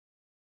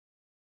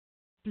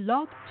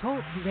Blog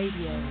Talk Radio.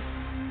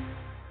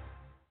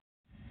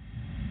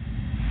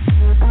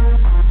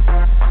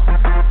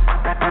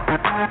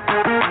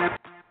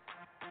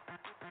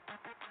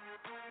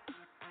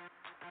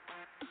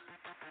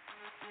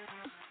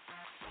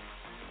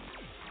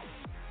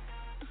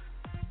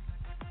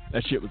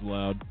 That shit was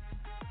loud.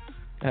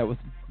 That was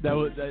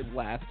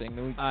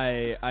lasting.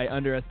 I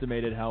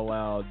underestimated how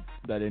loud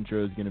that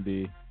intro is gonna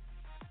be.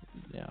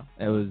 Yeah,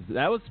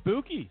 That was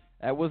spooky.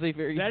 that was a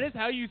very. That is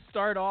how you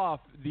start off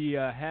the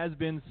Has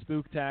Been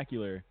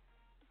Spooktacular,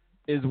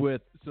 is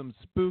with some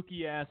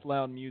spooky ass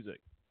loud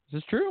music. This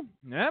is true.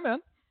 Yeah, man.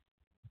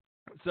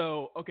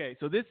 So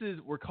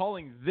we're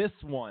calling this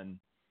one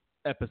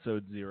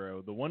episode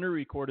 0, the one we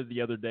recorded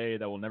the other day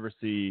that will never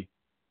see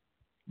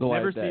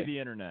the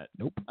internet.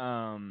 Nope.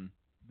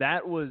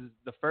 That was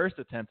the first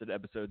attempt at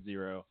episode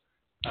 0.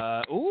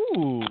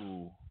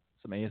 Ooh,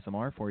 some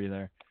ASMR for you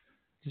there.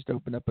 Just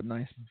open up a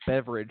nice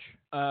beverage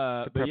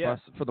to But prep yeah. us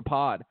for the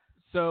pod.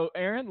 So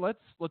Aaron, let's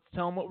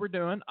tell them what we're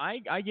doing.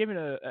 I gave it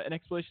an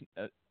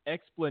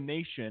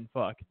explanation.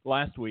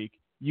 Last week.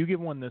 You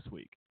give one this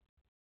week.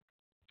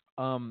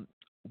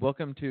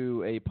 Welcome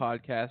to a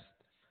podcast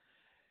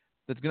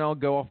that's gonna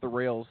go off the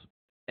rails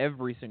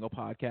every single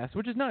podcast,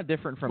 which is not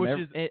different from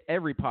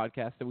every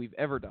podcast that we've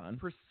ever done.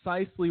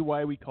 Precisely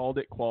why we called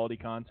it quality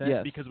content.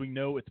 Yes. Because we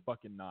know it's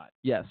fucking not.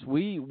 Yes,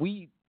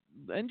 we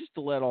and just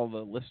to let all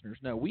the listeners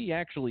know, we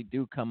actually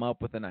do come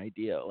up with an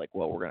idea like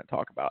what we're going to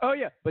talk about. Oh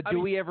yeah, but do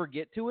we ever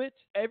get to it?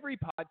 Every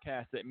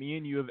podcast that me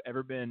and you have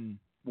ever been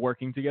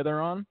working together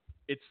on,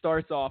 it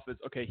starts off as,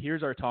 okay,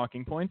 here's our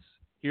talking points.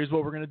 Here's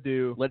what we're going to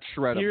do. Let's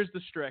shred them. Here's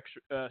the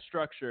structure,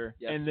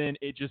 Yes. and then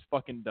it just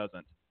fucking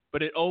doesn't.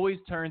 But it always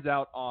turns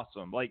out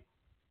awesome. Like,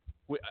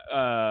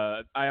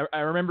 I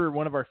remember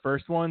one of our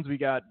first ones, we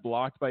got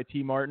blocked by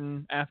T.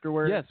 Martin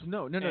afterwards. Yes,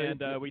 no.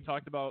 And we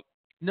talked about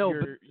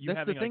you that's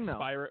having the thing, like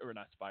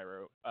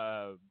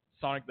though.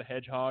 Sonic the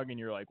Hedgehog in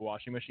your like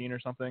washing machine or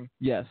something.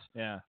 Yes.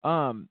 Yeah.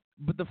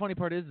 But the funny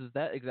part is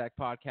that exact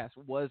podcast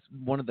was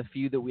one of the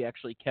few that we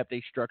actually kept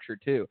a structure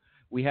to.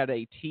 We had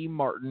a T.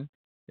 Martin.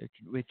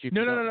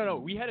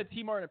 No. We had a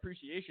T. Martin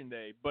Appreciation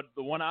Day, but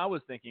the one I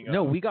was thinking of.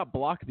 No, we got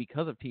blocked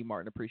because of T.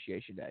 Martin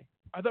Appreciation Day.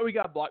 I thought we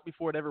got blocked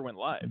before it ever went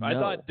live. No. I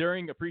thought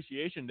during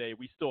Appreciation Day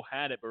we still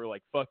had it, but we're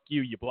like, fuck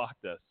you, you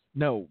blocked us.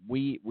 No,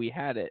 we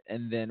had it,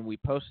 and then we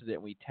posted it,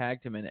 and we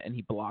tagged him in it, and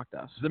he blocked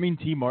us. Does that mean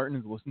T. Martin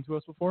has listened to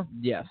us before?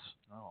 Yes.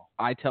 Oh.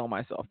 I tell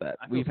myself that.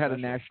 We've had a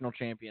national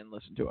champion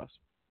listen to us.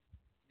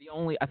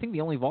 I think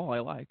the only Vol I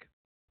like.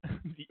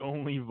 The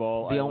only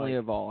Vol I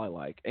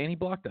like. And he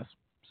blocked us.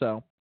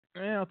 So.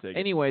 Yeah, I'll take it.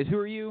 Anyways, who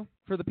are you?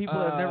 For the people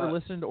that have never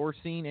listened or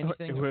seen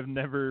anything. Who have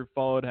never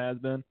followed Has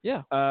Been.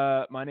 Yeah.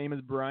 My name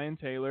is Brian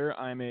Taylor.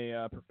 I'm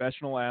a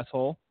professional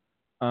asshole.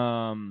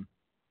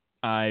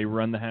 I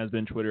run the Has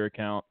Been Twitter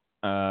account.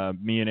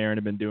 Me and Aaron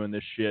have been doing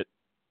this shit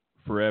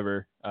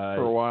forever.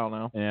 For a while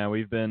now. Yeah,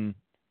 we've been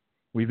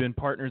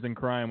partners in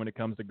crime when it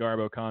comes to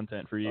Garbo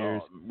content for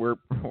years.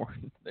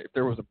 If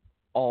there was a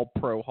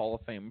All-Pro Hall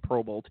of Fame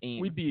Pro Bowl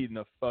team, we'd be in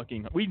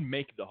we'd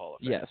make the Hall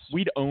of Fame. Yes.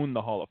 We'd own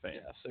the Hall of Fame.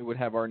 Yes, it would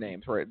have our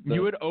names, right?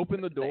 You would open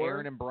the door. The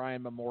Aaron and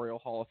Brian Memorial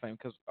Hall of Fame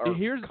because our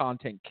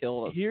content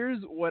killed us.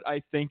 Here's what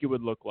I think it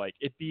would look like.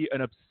 It'd be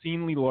an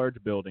obscenely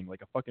large building,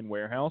 like a fucking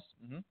warehouse.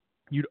 Mm-hmm.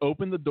 You'd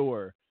open the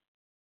door,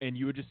 and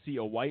you would just see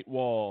a white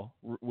wall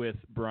with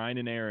Brian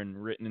and Aaron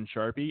written in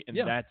Sharpie, and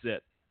that's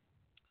it.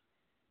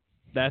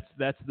 That's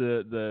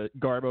the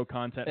Garbo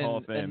Content Hall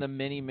of Fame. And the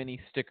many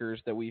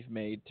stickers that we've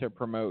made to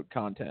promote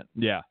content.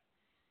 Yeah.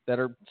 That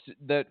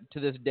to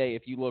this day,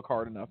 if you look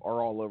hard enough,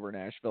 are all over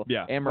Nashville.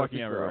 Yeah. And fucking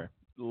everywhere.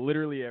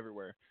 Literally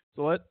everywhere.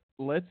 So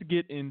let's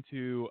get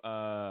into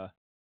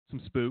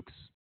some spooks.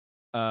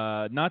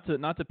 Not to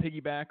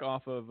piggyback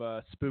off of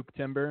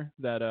Spooktimber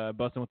that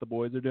Bustin' with the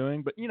Boys are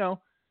doing, but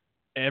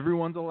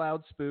everyone's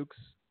allowed spooks.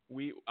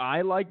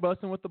 I like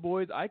Bustin' with the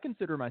Boys. I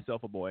consider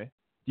myself a boy.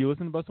 Do you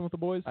listen to Bustin' with the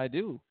Boys? I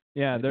do.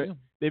 Yeah,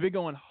 they've been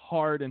going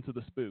hard into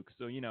the spooks.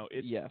 So,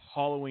 it's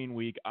Halloween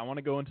week. I want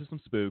to go into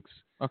some spooks.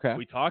 Okay.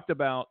 We talked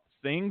about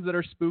things that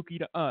are spooky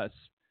to us.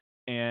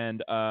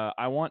 And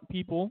I want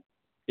people,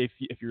 if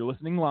you're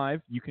listening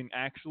live, you can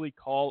actually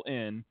call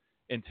in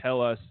and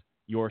tell us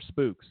your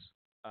spooks.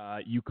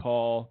 You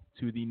call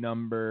to the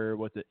number,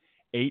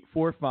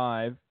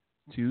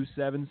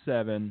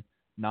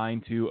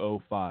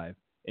 845-277-9205.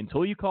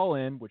 Until you call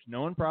in, which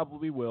no one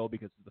probably will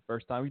because it's the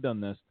first time we've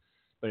done this.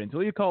 But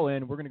until you call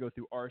in, we're going to go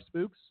through our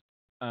spooks,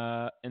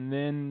 and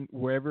then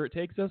wherever it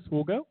takes us,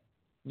 we'll go.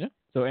 Yeah.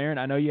 So, Aaron,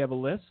 I know you have a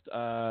list.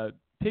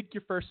 Pick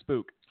your first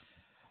spook.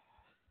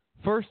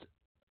 First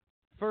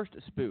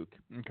spook.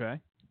 Okay.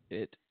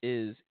 It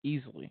is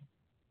easily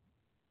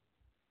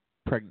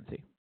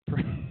pregnancy.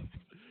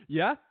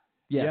 Yeah?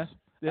 Yes.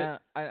 Yeah.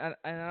 I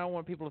don't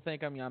want people to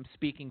think I'm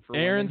speaking for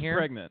Aaron's women here.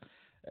 pregnant.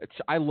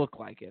 I look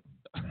like it.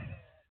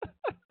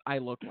 I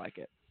look like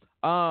it.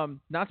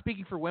 Not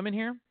speaking for women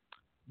here.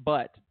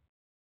 But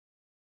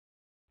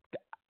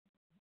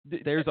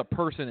there's a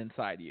person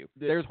inside you.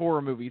 There's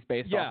horror movies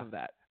based off of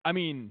that. I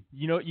mean,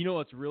 you know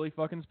what's really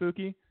fucking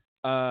spooky?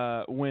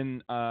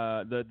 when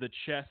the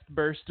chest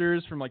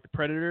bursters from like the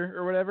Predator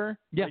or whatever,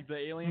 like the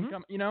alien,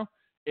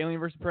 Alien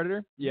versus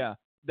Predator. Yeah,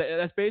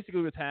 that's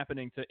basically what's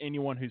happening to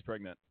anyone who's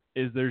pregnant.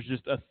 Is there's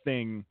just a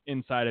thing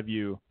inside of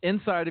you,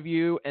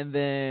 and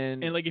then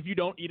like if you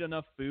don't eat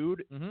enough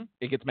food,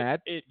 it gets mad.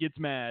 It gets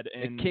mad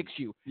and it kicks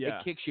you. Yeah.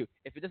 It kicks you.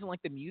 If it doesn't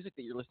like the music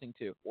that you're listening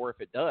to, or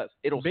if it does,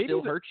 it'll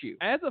still hurt you.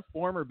 As a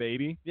former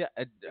baby, yeah,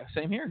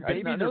 same here. Babies I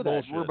did not know that.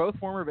 bullshit. We're both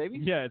former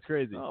babies. Yeah, it's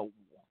crazy. Oh,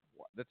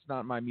 that's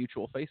not my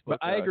mutual Facebook. But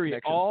I agree.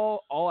 Connection.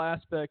 All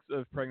aspects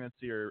of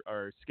pregnancy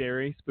are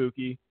scary,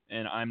 spooky,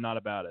 and I'm not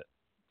about it.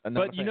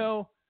 But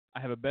I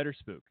have a better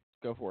spook.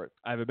 Go for it.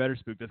 I have a better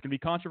spook that's going to be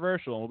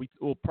controversial, and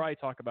we'll probably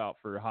talk about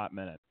for a hot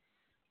minute.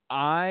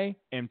 I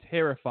am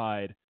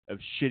terrified of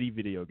shitty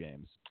video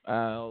games.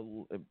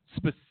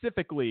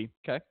 Specifically,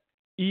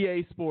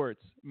 EA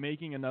Sports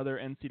making another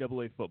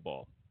NCAA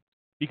football.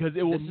 Because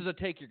this is a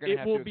take you're going to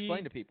have to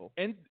explain to people.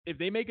 And if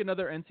they make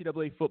another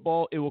NCAA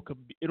football,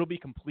 it'll be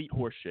complete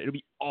horseshit. It'll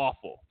be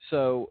awful.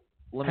 So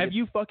have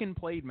you fucking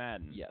played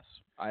Madden? Yes,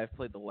 I have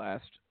played the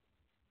last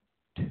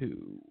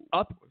 2.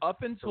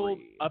 Up until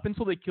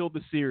they killed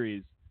the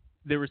series,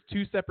 there was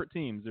 2 separate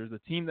teams. There's a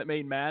team that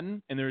made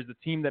Madden, and there's the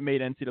team that made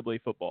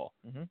NCAA football.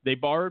 They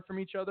borrowed from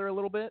each other a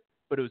little bit,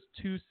 but it was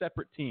 2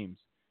 separate teams.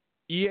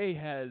 EA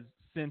has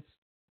since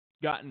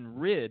gotten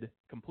rid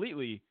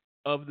completely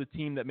of the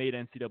team that made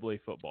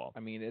NCAA football. I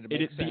mean,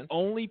 it is the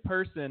only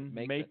person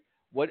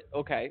what?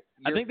 Okay,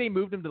 I think they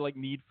moved him to like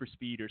Need for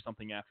Speed or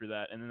something after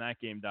that, and then that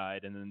game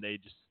died, and then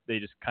they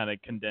just kind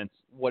of condensed.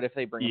 What if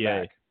they bring EA. it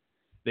back?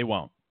 They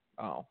won't.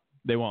 Oh,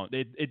 they won't.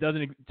 It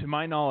doesn't. To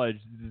my knowledge,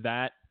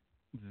 that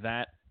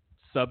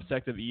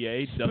subsect of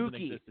EA doesn't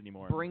exist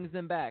anymore. Brings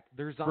them back.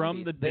 They're zombies.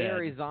 From the dead. They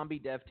are a zombie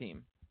dev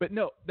team. But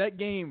no, that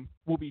game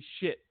will be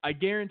shit. I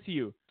guarantee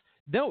you.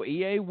 No,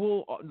 EA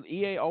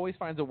always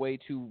finds a way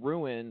to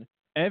ruin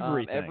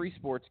everything. Every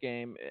sports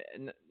game.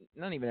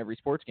 Not even every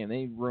sports game.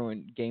 They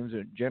ruin games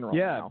in general.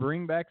 Yeah, now.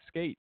 Bring back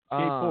Skate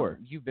 4.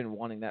 You've been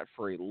wanting that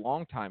for a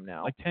long time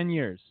now. Like 10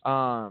 years.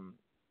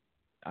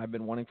 I've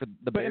been wanting for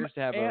the Bears to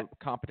have a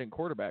competent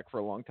quarterback for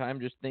a long time.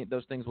 Just think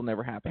those things will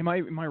never happen. Am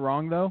I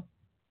wrong though?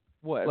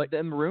 What? Like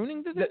them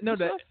ruining the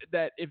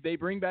that if they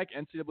bring back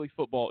NCAA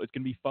football, it's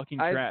gonna be fucking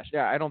trash.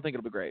 Yeah, I don't think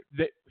it'll be great.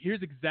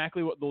 Here's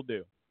exactly what they'll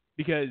do,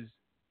 because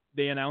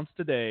they announced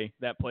today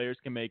that players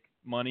can make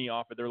money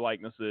off of their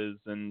likenesses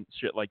and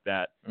shit like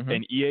that.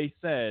 And EA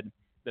said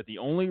that the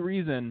only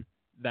reason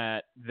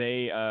that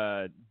they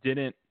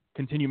didn't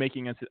continue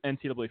making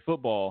NCAA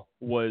football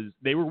was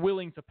they were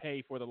willing to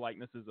pay for the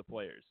likenesses of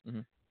players.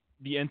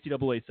 The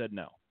NCAA said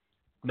no.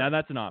 Now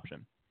that's an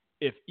option.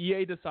 If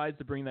EA decides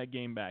to bring that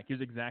game back,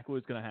 here's exactly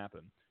what's going to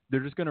happen. They're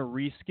just going to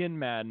reskin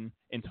Madden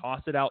and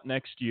toss it out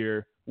next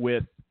year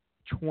with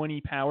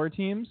 20 power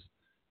teams,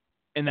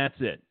 and that's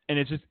it. And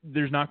it's just,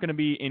 there's not going to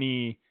be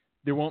any,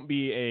 there won't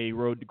be a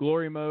Road to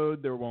Glory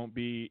mode. There won't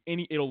be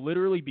any, it'll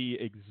literally be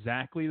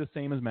exactly the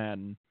same as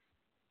Madden,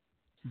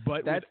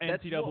 but with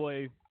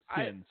NCAA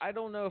skins. I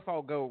don't know if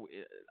I'll go,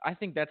 I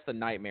think that's the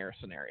nightmare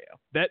scenario.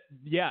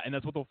 Yeah, and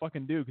that's what they'll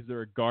fucking do, because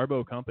they're a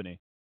Garbo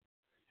company.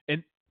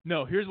 And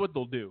no, here's what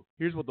they'll do.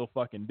 Here's what they'll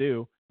fucking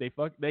do. They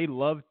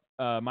love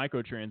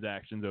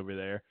microtransactions over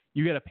there.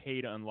 You got to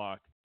pay to unlock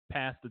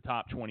past the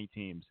top 20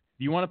 teams.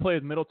 Do you want to play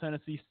with Middle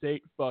Tennessee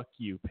State? Fuck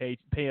you. Pay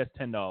us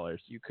 $10.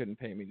 You couldn't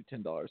pay me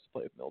 $10 to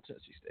play with Middle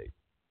Tennessee State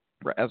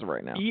as of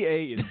right now.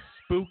 EA is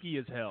spooky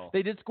as hell.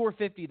 They did score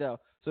 50 though.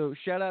 So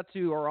shout out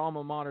to our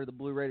alma mater, the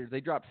Blue Raiders.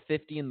 They dropped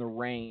 50 in the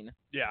rain.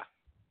 Yeah.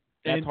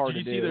 That's hard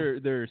to do. Did you see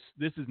their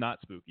this is not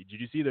spooky. Did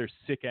you see their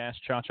sick-ass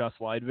cha-cha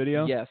slide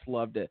video? Yes,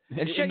 loved it.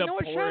 And in the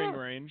pouring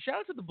rain. Shout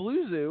out to the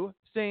Blue Zoo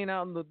staying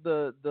out in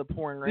the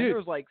pouring rain. Dude, there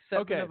was like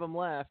 7 of them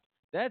left.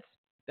 That's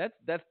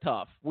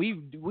tough. We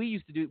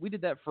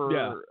did that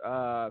for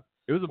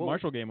it was a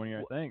Marshall game one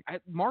year, I think.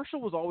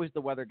 Marshall was always the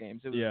weather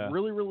games. It was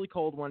really, really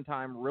cold one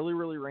time, really,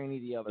 really rainy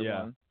the other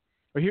one.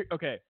 But here,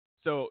 okay,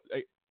 so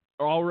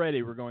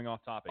already we're going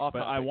off topic, but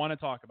I want to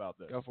talk about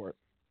this. Go for it.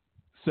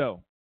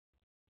 So,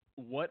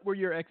 what were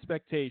your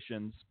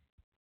expectations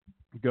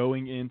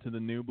going into the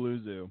new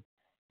Blue Zoo?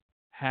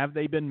 Have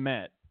they been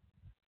met?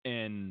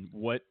 And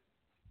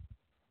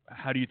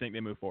how do you think they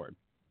move forward?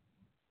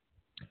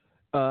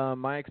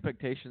 My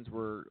expectations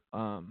were,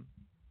 I'm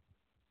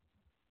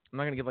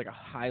not going to give like a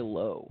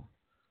high-low.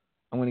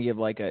 I'm going to give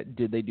like a,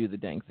 did they do the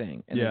dang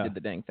thing? And they did the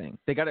dang thing.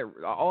 They got it.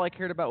 All I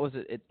cared about was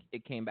it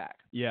came back.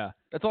 Yeah.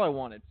 That's all I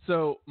wanted.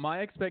 So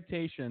my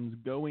expectations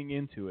going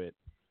into it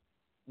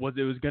was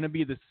it was going to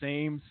be the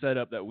same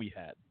setup that we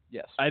had.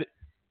 Yes.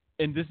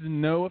 And this is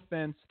no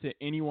offense to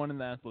anyone in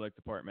the athletic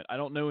department. I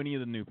don't know any of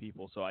the new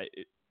people.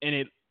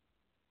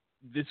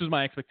 This was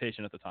my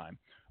expectation at the time,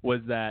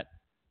 was that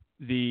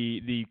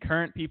the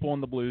current people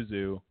in the Blue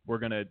Zoo were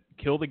going to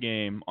kill the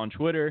game on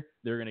Twitter.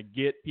 They're going to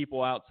get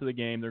people out to the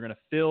game. They're going to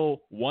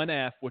fill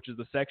 1F, which is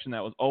the section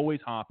that was always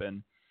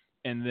hopping.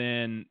 And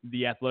then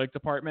the athletic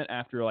department,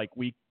 after like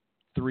week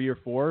 3 or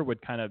 4,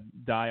 would kind of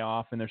die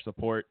off in their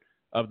support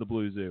of the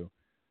Blue Zoo.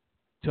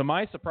 to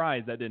my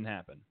surprise, that didn't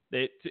happen.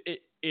 It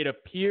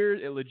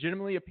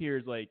legitimately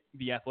appears like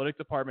the athletic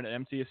department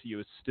at MTSU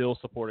is still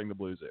supporting the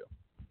Blue Zoo.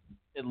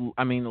 It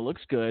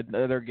looks good.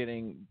 They're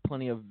getting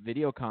plenty of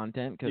video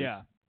content.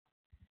 Yeah.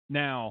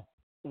 Now,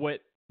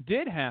 what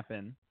did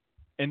happen,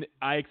 and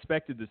I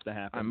expected this to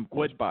happen.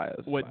 I'm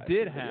biased. What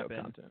did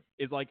happen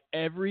is like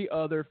every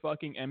other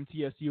fucking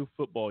MTSU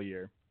football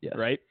year,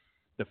 right?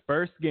 The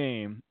first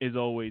game is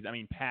always,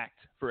 packed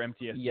for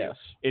MTSU. Yes.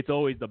 It's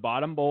always the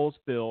bottom bowl's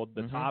filled,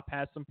 the top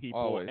has some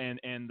people, Always.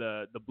 and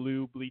the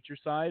blue bleacher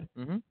side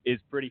is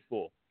pretty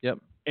full. Yep.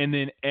 And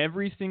then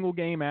every single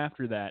game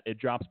after that, it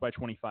drops by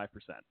 25%.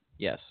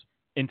 Yes.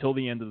 Until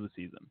the end of the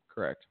season.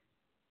 Correct.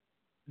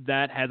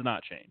 That has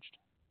not changed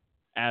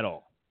at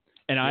all.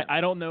 And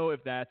I don't know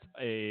if that's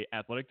a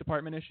athletic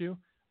department issue.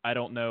 I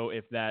don't know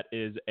if that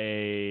is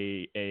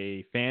a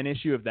fan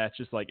issue, if that's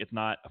just like it's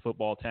not a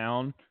football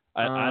town.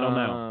 I don't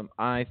know.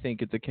 I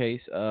think it's a case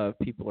of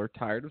people are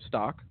tired of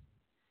stock.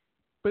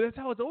 But that's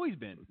how it's always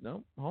been.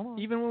 No, hold on.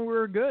 Even when we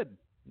were good.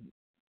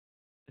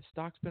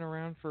 Stock's been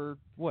around for,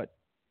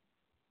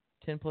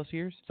 10 plus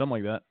years?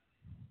 Something like that.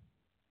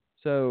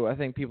 So I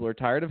think people are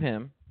tired of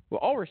him. Well,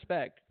 all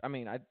respect.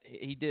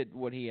 He did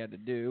what he had to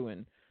do,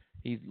 and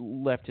he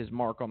left his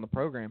mark on the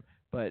program.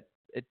 But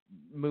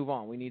move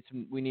on. We need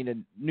a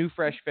new,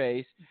 fresh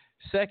face.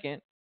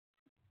 Second,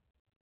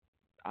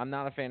 I'm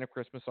not a fan of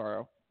Chris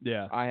Massaro.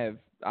 Yeah. I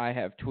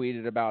have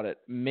tweeted about it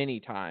many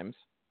times.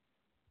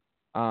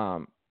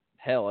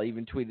 Hell, I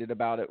even tweeted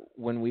about it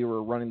when we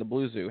were running the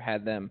Blue Zoo.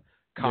 Had them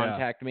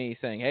contact me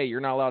saying, "Hey,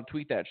 you're not allowed to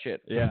tweet that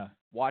shit." Yeah.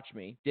 Watch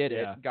me. Did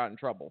it. Got in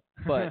trouble.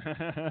 But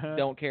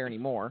don't care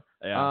anymore.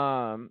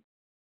 Yeah.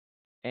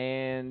 I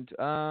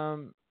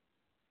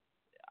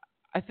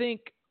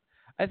think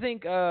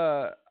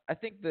the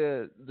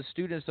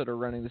students that are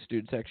running the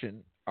student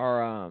section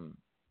are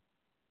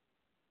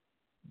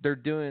they're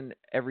doing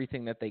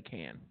everything that they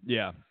can.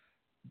 Yeah.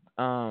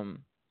 And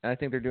I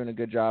think they're doing a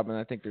good job, and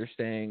I think they're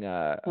staying.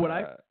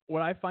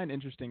 What I find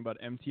interesting about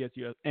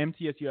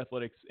MTSU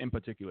athletics in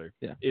particular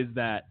is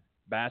that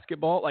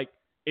basketball, like,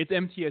 it's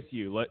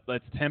MTSU.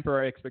 Let's temper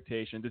our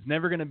expectations. It's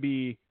never going to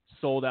be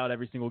sold out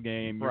every single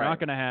game. You're not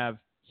going to have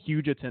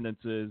huge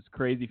attendances,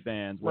 crazy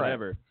fans,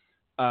 whatever.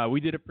 Right. We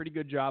did a pretty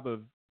good job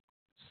of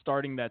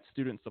starting that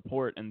student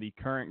support, and the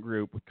current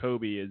group with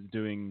Kobe is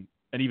doing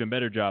an even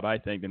better job, I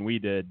think, than we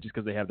did, just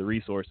because they have the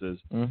resources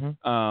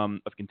of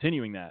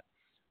continuing that.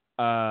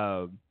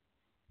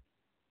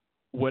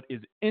 What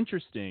is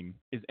interesting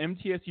is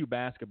MTSU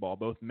basketball,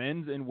 both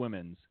men's and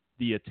women's,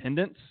 the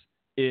attendance,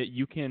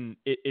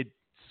 it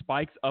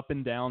spikes up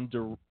and down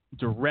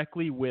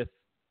directly with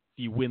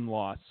the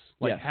win-loss,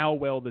 like how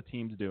well the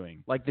team's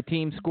doing. Like the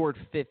team scored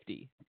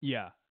 50.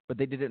 Yeah. But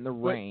they did it in the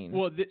rain,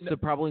 so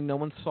probably no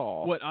one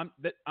saw. I'm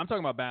talking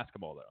about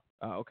basketball,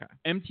 though. Oh, okay.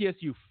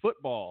 MTSU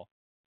football,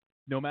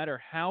 no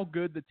matter how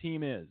good the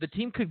team is. The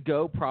team could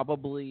go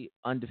probably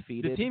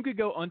undefeated. The team could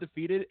go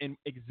undefeated, and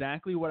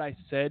exactly what I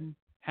said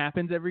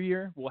happens every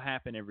year will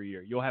happen every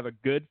year. You'll have a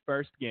good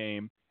first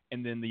game,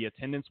 and then the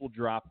attendance will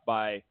drop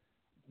by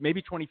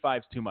maybe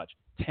 25 is too much.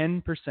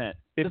 10%,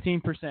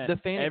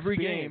 15% every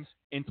game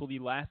until the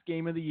last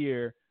game of the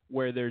year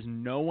where there's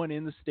no one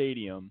in the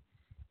stadium.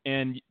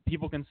 And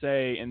people can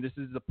say, and this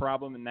is the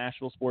problem in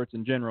national sports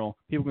in general,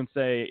 people can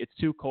say it's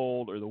too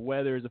cold or the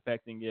weather is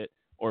affecting it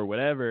or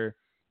whatever,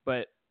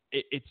 but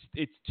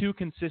it's too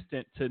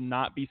consistent to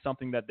not be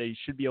something that they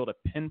should be able to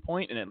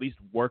pinpoint and at least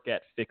work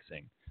at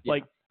fixing. Yeah.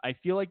 Like, I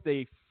feel like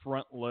they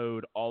front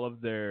load all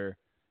of their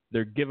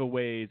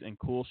giveaways and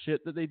cool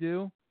shit that they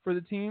do for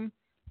the team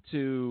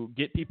to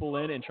get people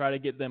in and try to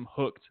get them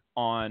hooked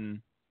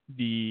on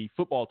the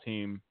football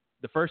team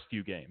the first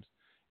few games.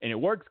 And it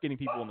works getting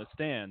people in the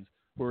stands,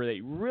 where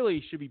they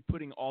really should be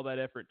putting all that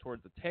effort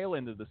towards the tail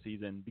end of the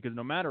season, because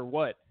no matter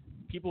what,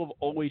 people have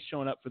always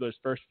shown up for those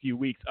first few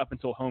weeks up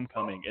until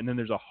homecoming, and then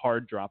there's a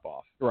hard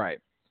drop-off. Right.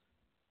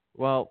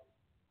 Well,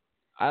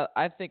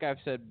 I think I've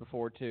said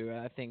before, too,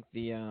 I think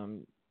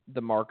the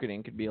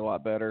marketing could be a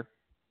lot better.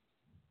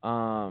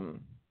 I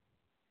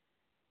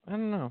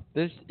don't know.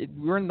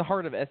 We're in the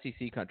heart of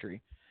SEC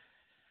country.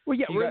 Well,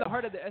 yeah, we're in the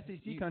heart of the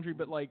SEC country,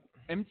 but, like,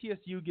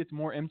 MTSU gets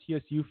more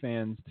MTSU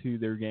fans to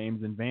their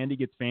games, and Vandy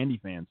gets Vandy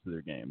fans to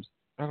their games.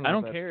 I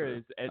don't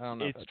care.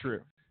 It's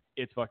true.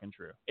 It's fucking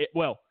true.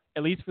 Well,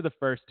 at least for the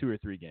first 2 or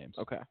 3 games.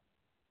 Okay,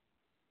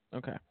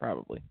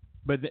 probably.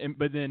 But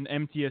then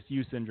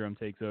MTSU syndrome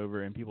takes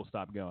over, and people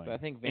stop going. But I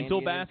think Vandy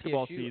until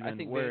basketball season. I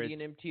think Vandy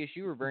and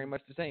MTSU are very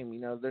much the same. You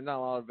know, there's not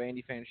a lot of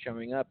Vandy fans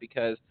showing up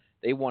because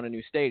they want a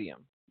new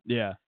stadium.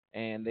 Yeah.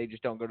 And they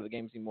just don't go to the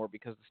games anymore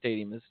because the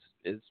stadium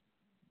is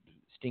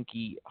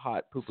stinky,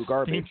 hot, poo-poo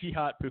garbage. Stinky,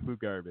 hot, poo-poo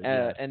garbage.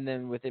 Yes. And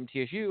then with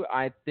MTSU,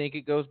 I think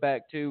it goes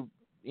back to,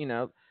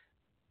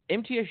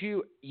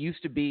 MTSU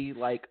used to be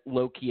like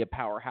low-key a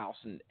powerhouse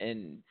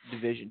in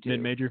Division II.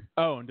 Mid-major?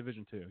 Oh, in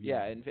Division II.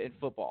 Yeah, in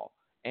football.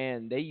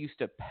 And they used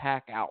to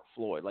pack out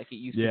Floyd. Like, it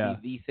used to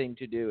be the thing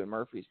to do in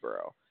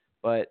Murfreesboro.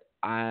 But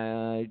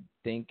I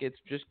think it's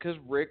just because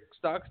Rick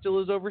Stockstill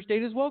has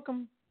overstayed his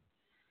welcome.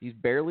 He's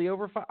barely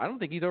over I don't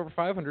think he's over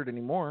 500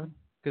 anymore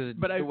because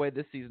the way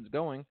this season's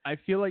going. I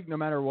feel like no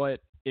matter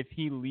what, if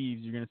he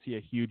leaves, you're going to see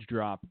a huge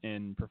drop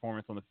in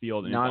performance on the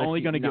field, and it's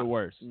only going to get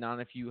worse. Not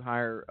if you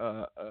hire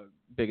a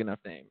big enough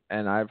name.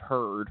 And I've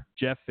heard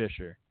Jeff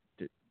Fisher.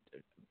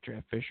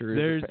 Jeff Fisher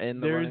there's is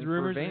in the running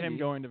rumors for of him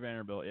going to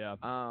Vanderbilt. Yeah.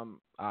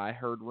 I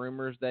heard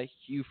rumors that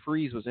Hugh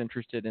Freeze was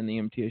interested in the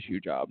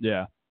MTSU job.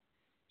 Yeah.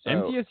 So,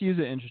 MTSU is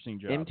an interesting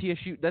job.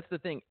 MTSU. That's the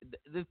thing.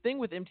 The thing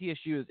with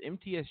MTSU is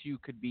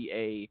MTSU could be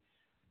a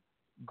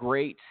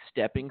great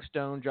stepping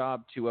stone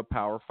job to a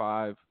Power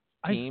 5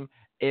 team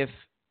if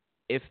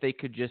they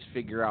could just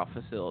figure out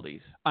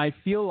facilities. I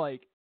feel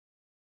like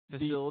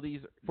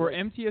facilities for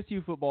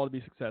MTSU football to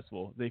be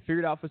successful, they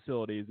figured out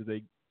facilities.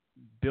 They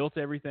built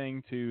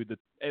everything to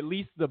at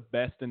least the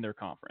best in their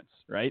conference,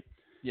 right?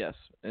 Yes,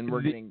 and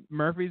we're getting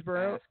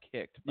Murfreesboro ass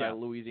kicked by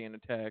Louisiana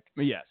Tech.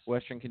 Yes,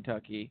 Western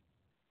Kentucky,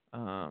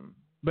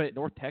 but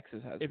North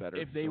Texas has better.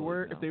 If they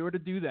were to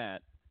do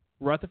that,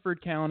 Rutherford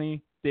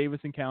County,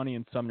 Davidson County,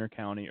 and Sumner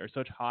County are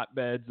such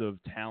hotbeds of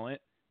talent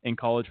in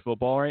college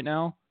football right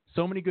now.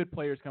 So many good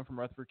players come from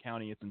Rutherford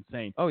County. It's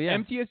insane. Oh yeah,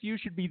 MTSU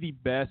should be the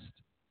best.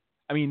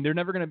 I mean, they're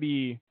never going to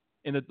be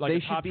in the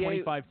top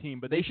 25 team,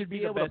 but they should be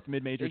the best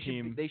mid-major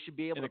team. They should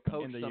be able to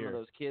poach some of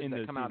those kids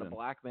that come out of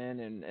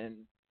Blackman and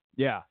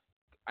yeah.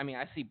 I mean,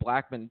 I see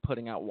Blackman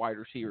putting out wide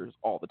receivers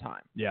all the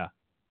time. Yeah.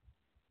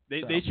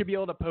 They should be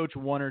able to poach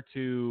one or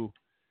two.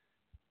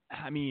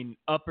 I mean,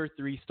 upper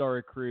 3-star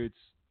recruits.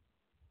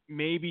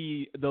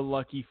 Maybe the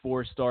lucky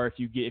 4-star if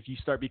you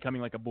start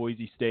becoming like a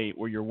Boise State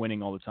where you're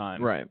winning all the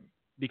time. Right.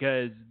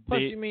 Because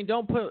this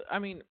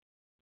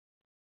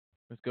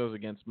goes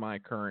against my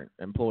current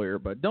employer,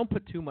 but don't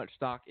put too much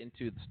stock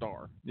into the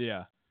star.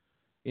 Yeah.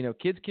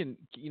 Kids can,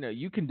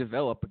 you can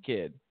develop a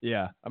kid.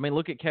 Yeah. I mean,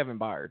 look at Kevin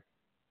Byard.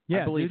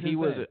 Yeah, I believe he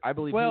was a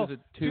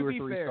 2 or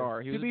 3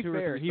 star. To be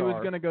fair, he was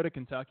going to go to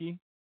Kentucky,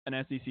 an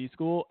SEC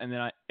school, and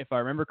then if I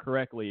remember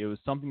correctly, it was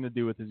something to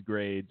do with his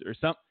grades or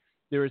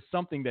there was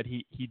something that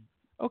he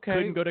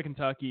couldn't go to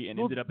Kentucky and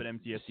ended up at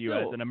MTSU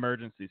as an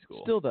emergency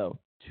school. Still though,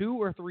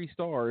 2 or 3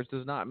 stars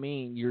does not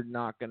mean you're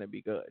not going to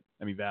be good.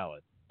 I mean,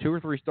 valid. 2 or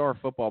 3 star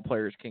football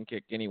players can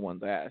kick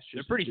anyone's ass.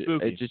 They're pretty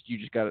spooky. You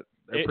just got to.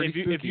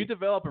 Spooky. If you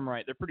develop them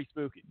right, they're pretty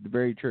spooky.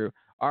 Very true.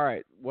 All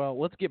right. Well,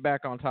 let's get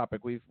back on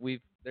topic.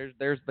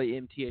 There's the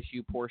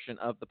MTSU portion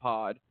of the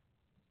pod.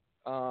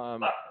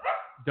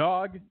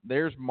 Dog.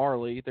 There's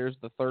Marley. There's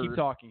the third. Keep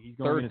talking. He's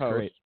going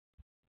third host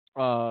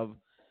of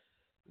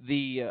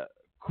the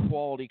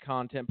Quality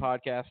Content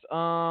Podcast.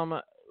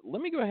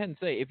 Let me go ahead and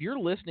say, if you're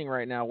listening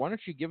right now, why don't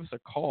you give us a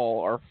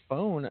call? Our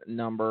phone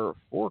number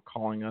for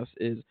calling us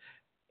is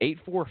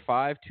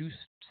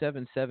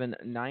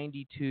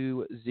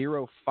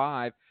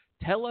 845-277-9205.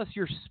 Tell us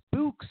your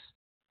spooks,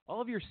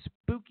 all of your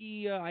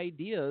spooky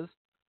ideas.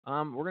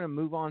 We're going to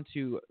move on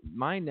to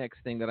my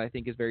next thing that I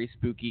think is very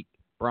spooky,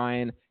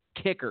 Brian,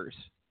 kickers.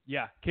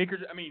 Yeah,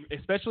 kickers. I mean,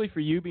 especially for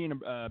you being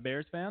a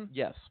Bears fan.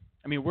 Yes.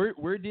 I mean,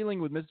 we're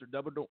dealing with Mr.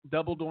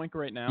 Double Doink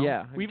right now.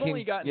 Yeah. We've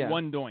only gotten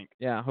one doink.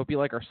 Yeah, I hope you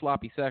like our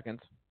sloppy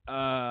seconds.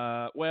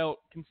 Well,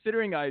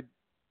 considering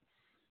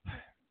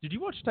did you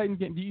watch Titans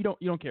game? You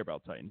don't care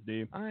about Titans, do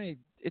you?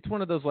 It's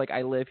one of those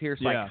I live here,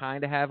 so I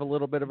kind of have a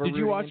little bit of a. Did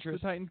you watch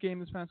interest. the Titans game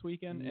this past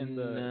weekend and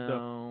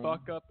the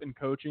fuck up in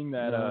coaching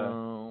that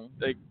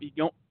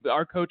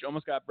our coach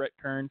almost got Brett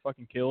Kern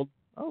fucking killed?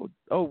 Oh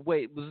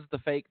wait, was this the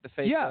fake?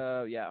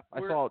 Yeah,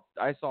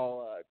 I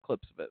saw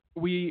clips of it.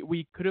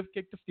 We could have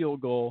kicked a field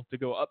goal to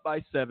go up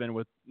by 7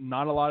 with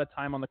not a lot of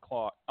time on the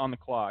clock.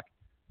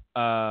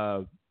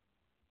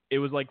 It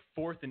was like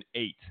 4th and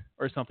 8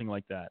 or something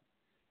like that.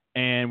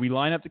 And we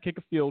line up to kick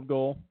a field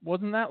goal.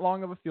 Wasn't that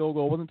long of a field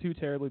goal. Wasn't too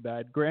terribly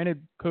bad. Granted,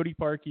 Cody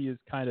Parkey is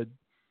kind of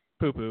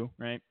poo-poo,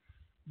 right?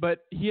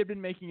 But he had been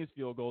making his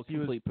field goals. He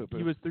was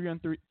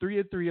 3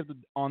 of 3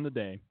 on the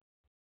day.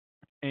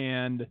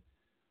 And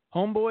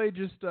homeboy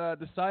just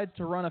decides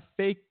to run a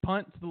fake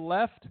punt to the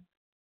left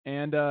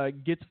and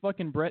gets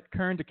fucking Brett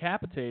Kern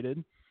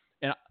decapitated.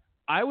 And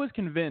I was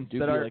convinced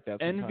that our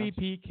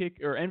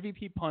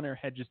MVP punter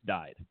had just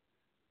died.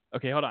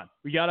 Okay, hold on.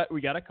 We got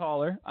a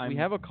caller. We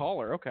have a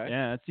caller. Okay.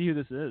 Yeah, let's see who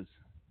this is.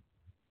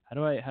 How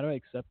do I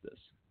accept this?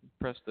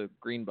 Press the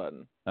green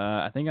button.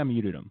 I think I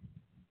muted him.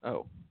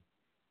 Oh.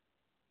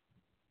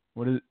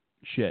 What is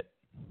shit?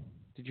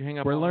 Did you hang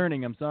up? We're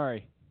learning. I'm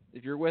sorry.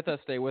 If you're with us,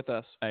 stay with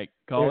us. Hey,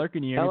 caller,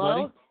 can you hear me,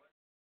 buddy? Hello?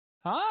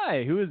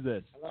 Hi, who is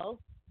this? Hello?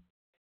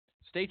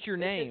 State your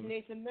name. This is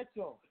Nathan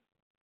Mitchell.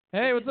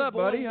 Hey, what's up,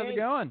 buddy? How's it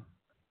going?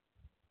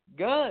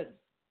 Good.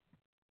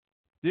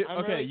 Dude,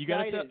 I'm okay, really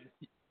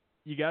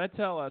you gotta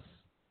tell us,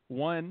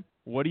 one,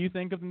 what do you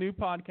think of the new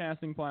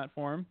podcasting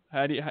platform?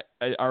 Are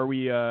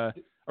we at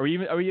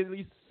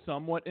least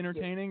somewhat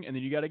entertaining? And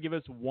then you got to give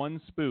us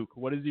one spook.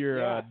 What is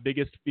your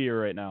biggest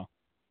fear right now?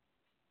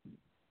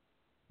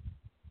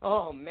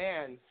 Oh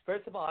man!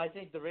 First of all, I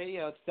think the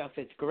radio stuff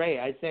is great.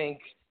 I think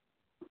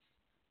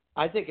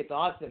it's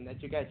awesome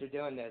that you guys are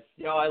doing this.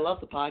 I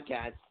love the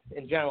podcast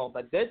in general,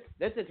 but this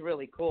is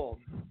really cool.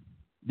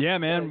 Yeah,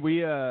 man.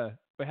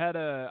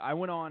 I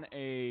went on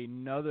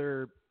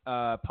another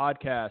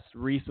podcast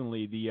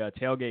recently, the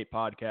Tailgate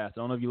podcast. I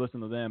don't know if you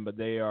listen to them, but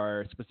they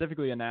are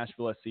specifically a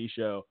Nashville SC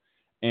show,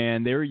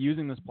 and they were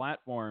using this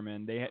platform,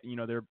 and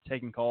they're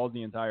taking calls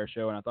the entire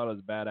show, and I thought it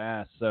was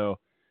badass. So,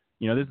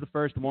 this is the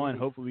first one.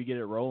 Hopefully we get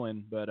it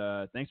rolling.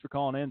 But thanks for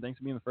calling in. Thanks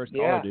for being the first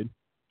caller, dude.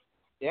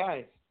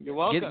 Yeah, you're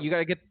welcome.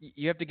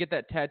 You have to get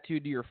that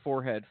tattooed to your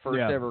forehead. First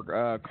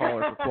ever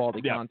caller for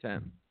quality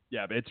content.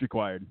 Yeah, but it's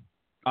required.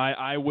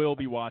 I will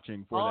be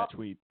watching for that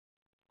tweet.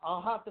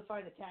 I'll have to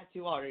find a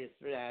tattoo artist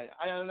for that.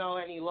 I don't know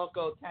any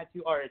local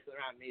tattoo artists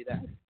around me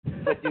that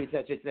would do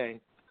such a thing.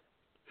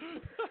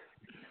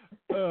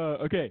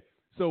 Okay,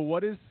 so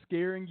what is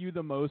scaring you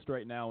the most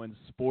right now in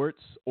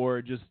sports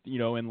or just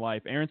in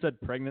life? Aaron said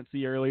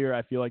pregnancy earlier.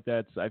 I feel like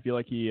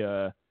he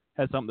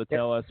has something to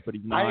tell us, but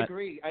he's not. I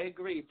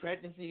agree.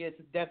 Pregnancy is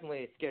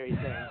definitely a scary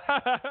thing.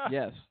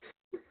 Yes,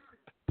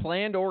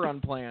 planned or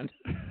unplanned.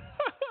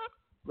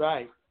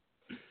 Right.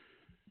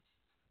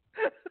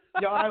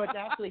 I was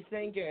actually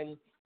thinking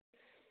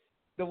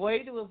the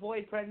way to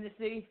avoid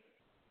pregnancy,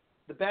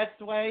 the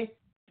best way,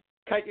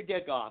 cut your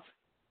dick off.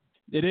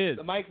 It is.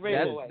 The Mike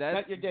Vrabel way.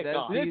 Cut your dick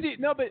off.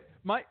 No, but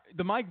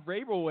the Mike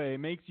Vrabel way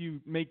makes you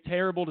make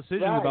terrible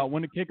decisions about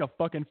when to kick a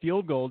fucking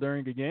field goal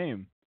during a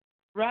game.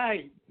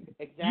 Right.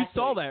 Exactly. You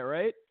saw that,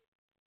 right?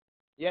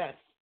 Yes.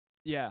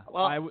 Yeah.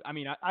 Well, I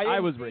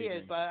was see raging.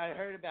 it, but I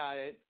heard about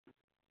it.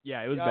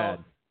 Yeah, it was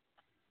bad.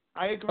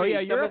 I agree. Oh yeah,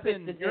 you're up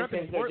in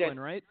Portland, Portland,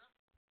 right?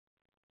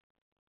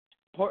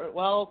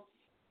 Well,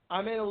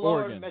 I'm in a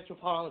lower Oregon.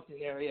 metropolitan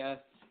area,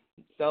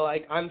 so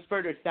I'm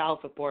further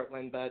south of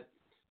Portland, but.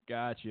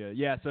 Gotcha.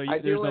 Yeah, so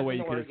there's no way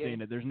you could have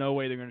seen it. There's no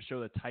way they're going to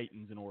show the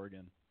Titans in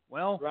Oregon.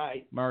 Well,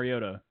 right.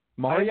 Mariota.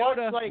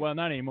 Well,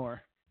 not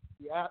anymore.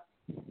 Yeah.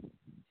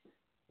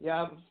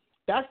 Yeah,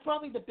 that's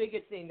probably the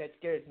biggest thing that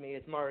scares me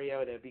is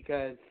Mariota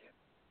because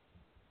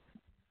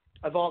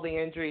of all the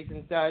injuries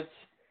and such.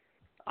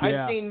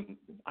 Yeah.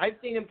 I've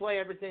seen him play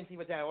ever since he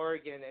was at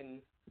Oregon,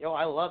 and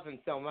I love him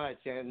so much,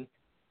 and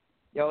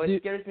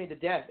it scares me to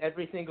death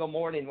every single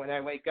morning when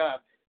I wake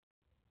up,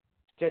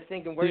 just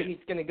thinking where he's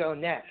going to go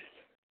next.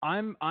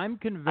 I'm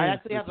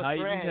convinced the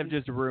Titans have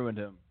just ruined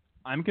him.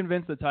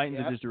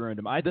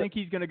 I think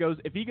he's going to go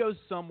 – if he goes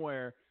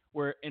somewhere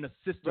where in a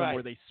system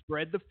where they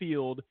spread the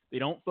field, they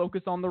don't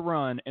focus on the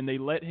run, and they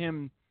let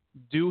him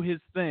do his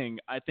thing,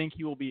 I think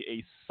he will be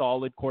a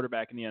solid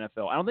quarterback in the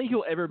NFL. I don't think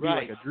he'll ever be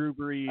like a Drew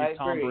Brees,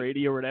 Tom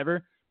Brady or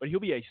whatever, but he'll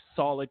be a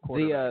solid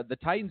quarterback. The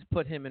Titans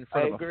put him in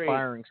front of a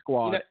firing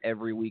squad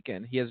every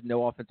weekend. He has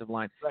no offensive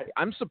line. Right.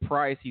 I'm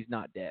surprised he's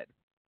not dead.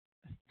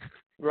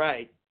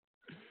 Right.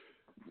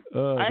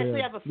 I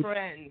actually have a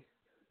friend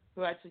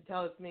who actually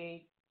tells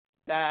me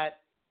that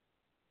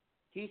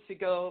he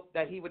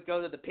would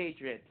go to the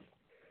Patriots.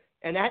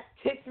 And that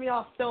ticks me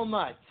off so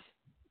much.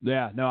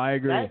 Yeah, no, I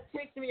agree. That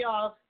ticks me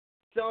off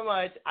so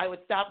much, I would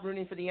stop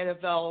rooting for the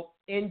NFL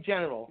in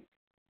general.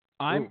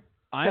 He's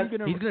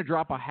gonna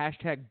drop a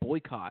hashtag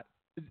boycott.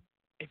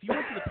 If you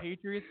went to the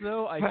Patriots,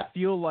 though, I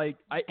feel like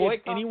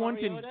if anyone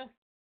Mariota?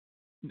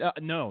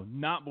 No,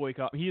 not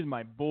boycott. He is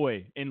my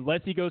boy.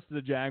 Unless he goes to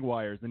the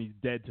Jaguars, then he's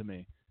dead to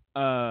me.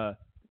 Right.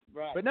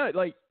 But no,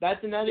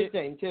 that's another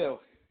thing too.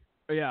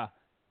 Yeah.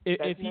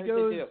 If he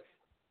goes,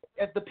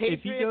 if the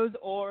Patriots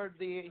or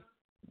the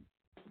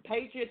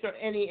Patriots or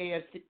any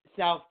AFC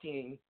South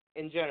team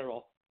in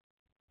general.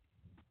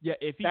 Yeah,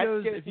 if he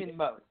goes,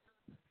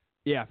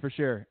 yeah, for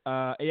sure.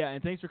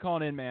 And thanks for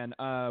calling in, man.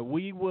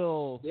 We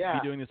will be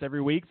doing this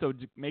every week, so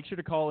make sure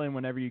to call in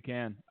whenever you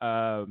can.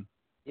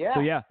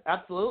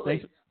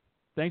 Absolutely.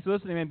 Thanks for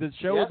listening, man. The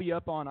show will be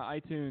up on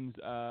iTunes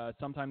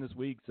sometime this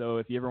week, so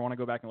if you ever want to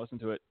go back and listen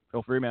to it,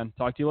 feel free, man.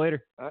 Talk to you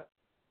later.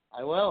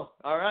 I will.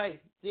 All right.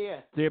 See ya.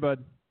 See ya,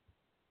 bud.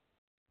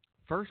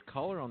 First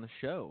caller on the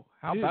show.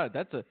 How about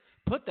it?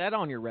 Put that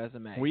on your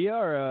resume. We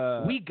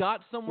are. We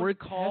got someone to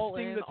call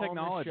in the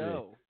technology. On the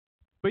show.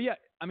 But yeah,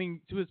 I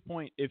mean, to his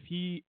point, if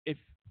he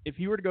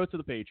were to go to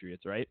the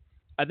Patriots, right?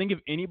 I think if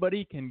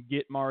anybody can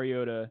use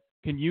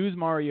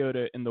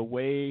Mariota in the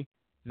way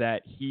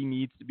that he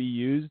needs to be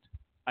used,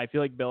 I feel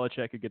like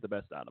Belichick could get the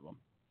best out of him.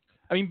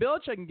 I mean,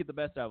 Belichick can get the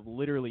best out of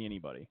literally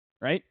anybody,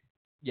 right?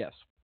 Yes.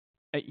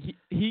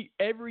 He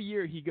every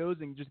year he goes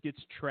and just gets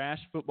trash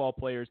football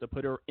players to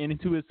put her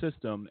into his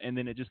system, and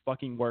then it just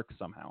fucking works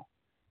somehow.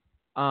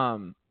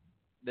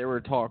 There were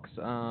talks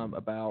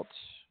about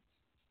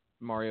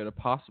Mariota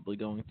possibly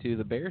going to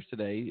the Bears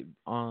today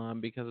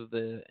because of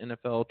the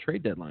NFL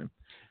trade deadline.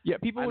 Yeah,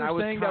 people were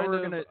saying that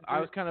we're gonna. I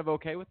was kind of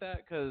okay with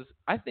that because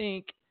I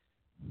think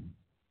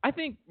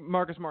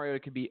Marcus Mariota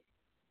could be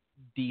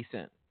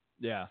decent.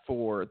 Yeah.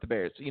 For the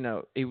Bears,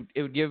 it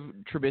would give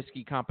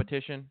Trubisky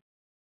competition.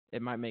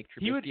 It might make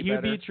Trubisky better. He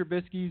would be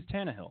Trubisky's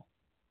Tannehill.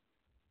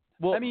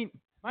 Well, I mean,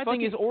 my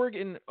thing is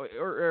Oregon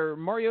or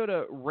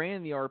Mariota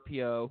ran the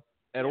RPO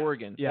at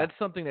Oregon. Yeah. That's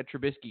something that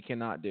Trubisky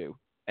cannot do,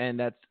 and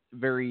that's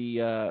very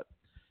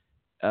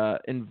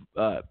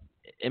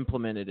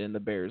implemented in the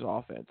Bears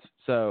offense.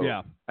 So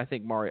Yeah. I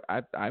think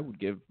I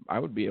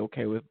would be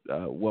okay with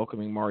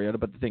welcoming Mariota,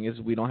 but the thing is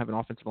we don't have an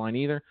offensive line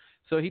either.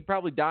 So he'd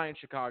probably die in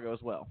Chicago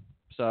as well.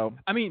 So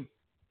I mean,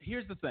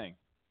 here's the thing.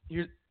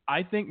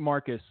 I think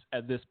Marcus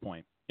at this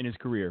point in his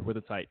career with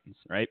the Titans,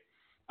 right?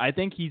 I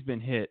think he's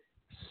been hit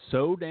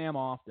so damn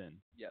often.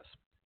 yes.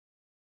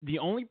 The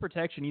only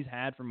protection he's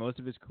had for most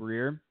of his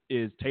career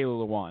is Taylor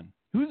Lewan,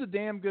 who's a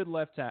damn good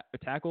left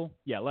tackle.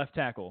 Yeah, left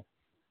tackle.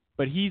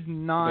 But he's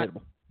not.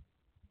 Debatable.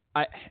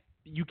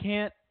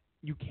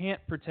 You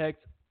can't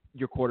protect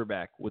your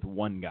quarterback with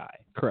one guy.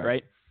 Correct.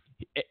 Right?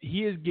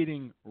 He is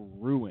getting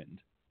ruined.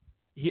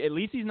 At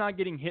least he's not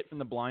getting hit from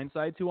the blind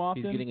side too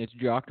often. He's getting his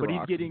jocked but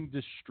rocked. he's getting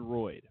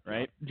destroyed.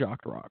 Right?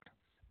 Jocked rocked.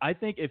 I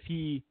think if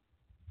he,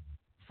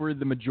 for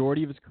the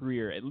majority of his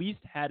career, at least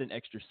had an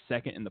extra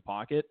second in the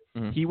pocket,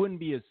 he wouldn't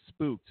be as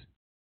spooked.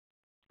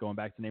 Going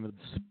back to the name of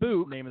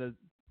the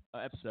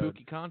episode.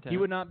 Spooky content. He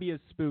would not be as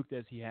spooked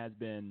as he has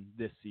been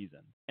this season.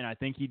 And I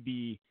think he'd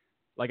be,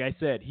 like I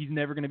said, he's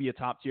never going to be a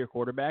top-tier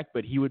quarterback,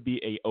 but he would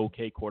be a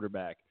okay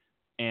quarterback.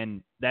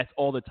 And that's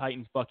all the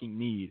Titans fucking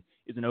need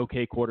is an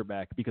okay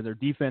quarterback because their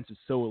defense is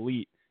so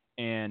elite,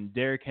 and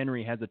Derrick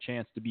Henry has a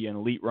chance to be an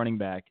elite running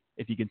back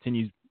if he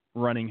continues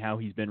running how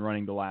he's been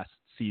running the last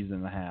season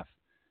and a half.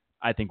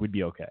 I think we'd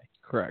be okay.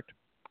 Correct.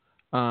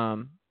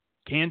 Can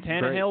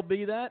Tannehill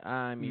be that?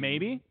 I mean,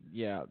 maybe.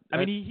 Yeah. I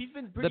mean, he's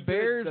been pretty the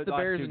Bears. good The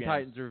Bears and games.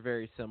 Titans are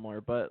very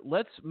similar, but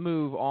let's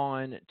move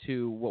on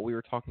to what we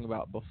were talking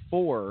about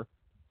before: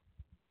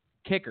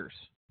 kickers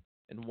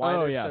and why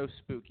they're so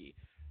spooky.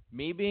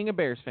 Me being a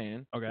Bears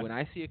fan, when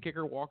I see a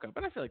kicker walk up,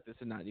 and I feel like this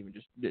is not even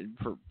just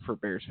for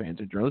Bears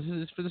fans in general.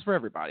 This is for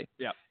everybody.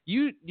 Yeah.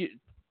 You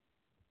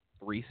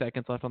 3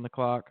 seconds left on the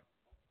clock,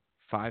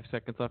 5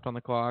 seconds left on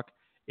the clock.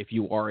 If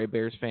you are a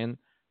Bears fan,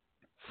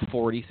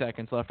 40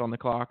 seconds left on the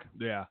clock.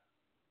 Yeah.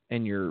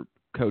 And your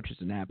coach is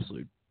an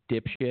absolute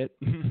dipshit.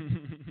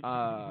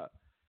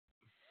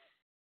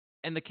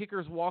 And the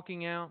kicker's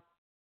walking out,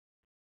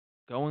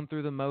 going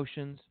through the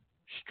motions,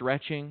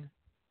 stretching,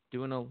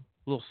 doing a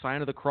little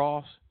sign of the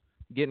cross,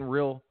 getting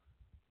real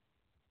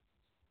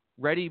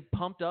ready,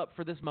 pumped up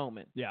for this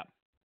moment. Yeah.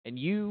 And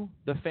you,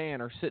 the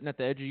fan, are sitting at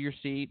the edge of your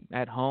seat,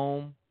 at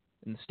home,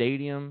 in the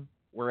stadium,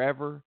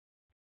 wherever,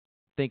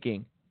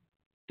 thinking,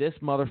 this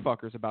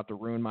motherfucker's about to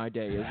ruin my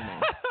day, isn't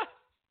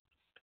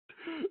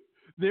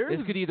he?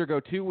 This could either go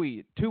two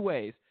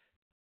ways.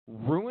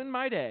 Ruin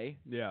my day.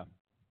 Yeah.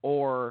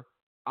 Or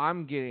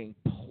I'm getting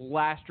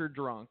plastered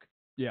drunk.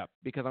 Yeah.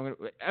 Because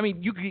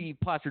you could get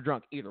plastered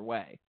drunk either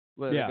way.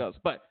 Whether it goes.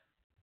 But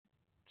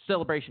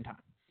celebration time.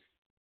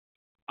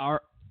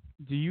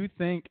 Do you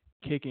think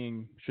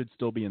kicking should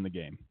still be in the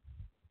game?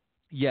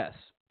 Yes.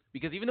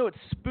 Because even though it's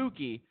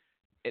spooky,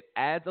 it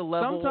adds a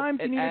level. Sometimes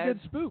you need a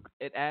good spook.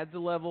 It adds a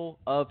level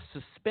of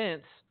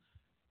suspense,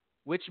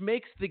 which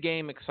makes the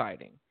game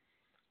exciting.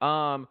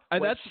 What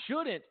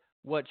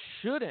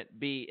shouldn't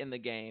be in the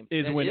game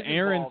is when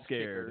Aaron's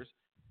scared.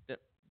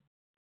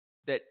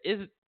 That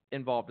is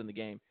involved in the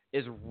game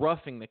is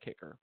roughing the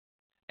kicker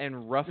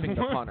and roughing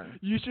the punter.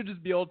 You should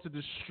just be able to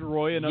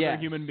destroy another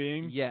human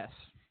being. Yes.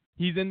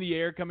 He's in the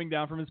air coming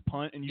down from his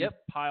punt, and you just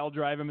pile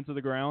drive him into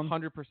the ground.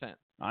 100%.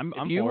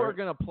 If you are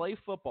going to play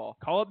football,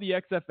 call up the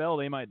XFL.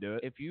 They might do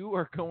it. If you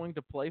are going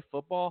to play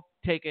football,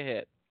 take a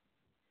hit.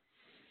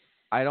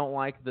 I don't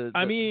like the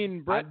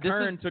Brett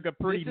Kern took a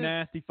pretty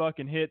nasty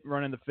fucking hit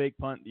running the fake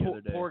punt the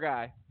other day. Poor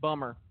guy.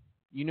 Bummer.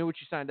 You knew what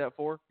you signed up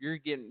for. You're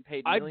getting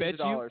paid millions of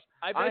dollars.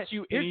 I bet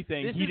you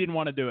anything he didn't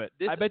want to do it.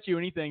 I bet you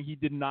anything he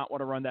did not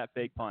want to run that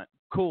fake punt.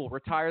 Cool.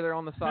 Retire there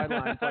on the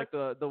sidelines like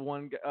the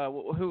one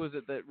who was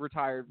it that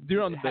retired? Dude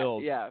on the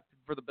Bills. Yeah,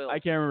 for the Bills. I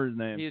can't remember his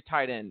name. He's a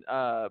tight end.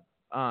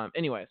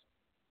 Anyways.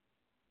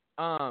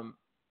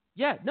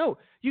 Yeah, no,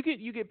 you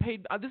get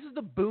paid. This is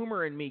the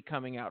boomer in me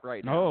coming out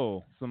right now.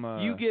 Oh, some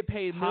you get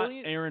paid hot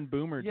Aaron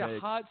Boomer. Yeah,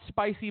 hot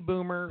spicy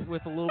boomer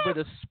with a little bit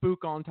of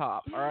spook on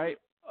top. All right.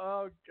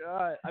 Oh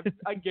God,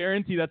 I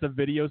guarantee that's a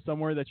video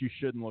somewhere that you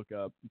shouldn't look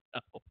up.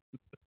 No.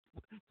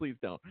 Please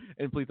don't,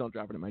 and please don't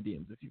drop it in my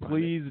DMs if you find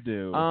Please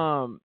do.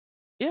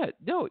 Yeah,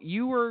 no,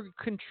 you were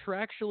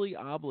contractually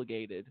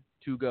obligated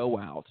to go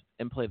out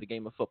and play the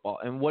game of football.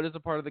 And what is a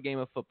part of the game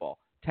of football?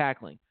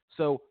 Tackling.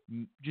 So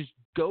just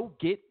go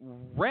get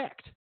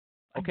wrecked.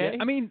 Okay.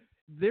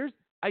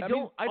 I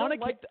don't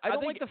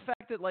like the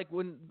fact that like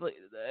when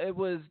it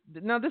was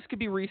now this could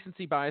be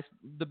recency bias.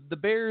 The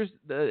Bears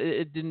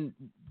it didn't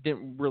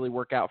really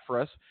work out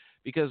for us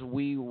because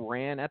we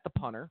ran at the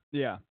punter.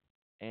 Yeah.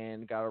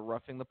 And got a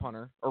roughing the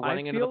punter or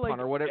running into the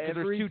punter, whatever. Because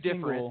there's two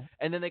different.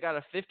 And then they got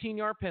a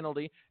 15-yard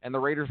penalty, and the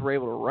Raiders were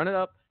able to run it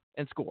up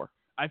and score.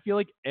 I feel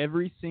like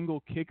every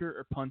single kicker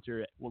or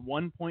punter at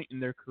one point in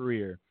their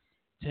career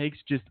takes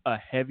just a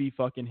heavy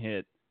fucking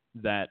hit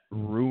that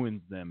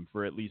ruins them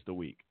for at least a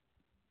week.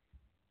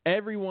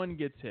 Everyone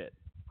gets hit.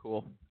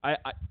 Cool. I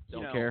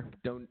don't care.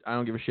 I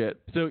don't give a shit.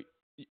 So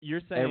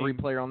you're saying every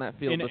player on that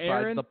field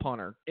besides the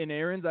punter. In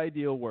Aaron's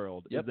ideal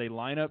world, Yep. is they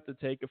line up to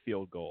take a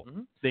field goal.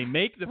 Mm-hmm. They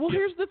make the. Well,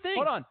 here's the thing.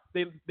 Hold on.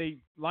 They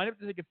line up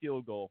to take a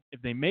field goal.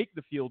 If they make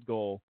the field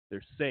goal,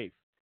 they're safe.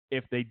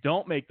 If they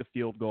don't make the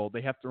field goal,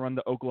 they have to run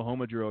the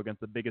Oklahoma drill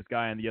against the biggest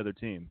guy on the other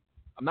team.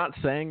 I'm not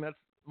saying that's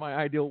my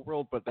ideal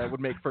world, but that would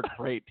make for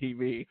great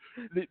TV.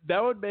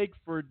 That would make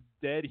for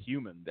dead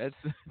humans. That's.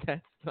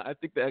 I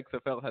think the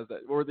XFL has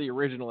that, or the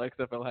original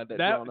XFL had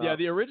that. Yeah,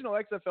 the original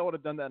XFL would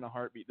have done that in a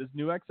heartbeat. This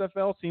new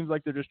XFL seems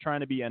like they're just trying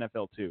to be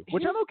NFL too,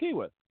 which I'm okay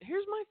with.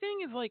 Here's my thing: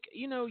 is like,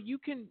 you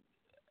can.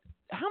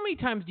 How many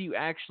times do you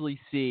actually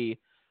see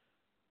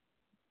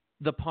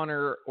the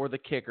punter or the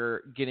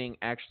kicker getting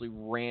actually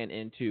ran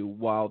into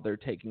while they're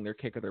taking their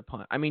kick or their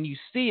punt? I mean, you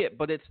see it,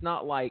 but it's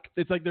not like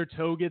it's like their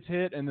toe gets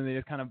hit and then they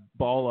just kind of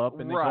ball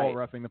up and they call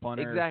roughing the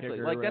punter. Exactly. Or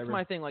kicker like or that's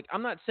my thing. Like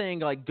I'm not saying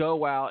like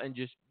go out and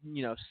just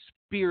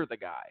spear the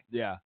guy.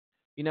 Yeah.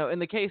 In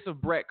the case of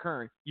Brett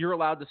Kern, you're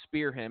allowed to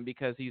spear him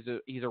because he's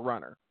a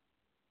runner.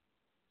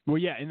 Well,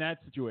 yeah, in that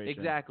situation.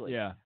 Exactly.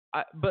 Yeah.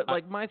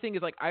 But my thing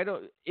is like I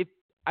don't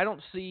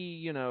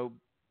see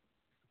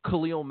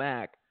Khalil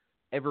Mack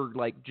ever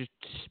like just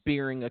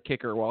spearing a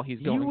kicker while he's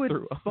going through.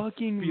 You would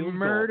fucking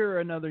murder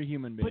another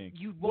human being.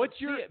 But what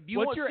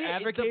you're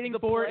advocating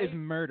for is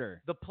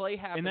murder. The play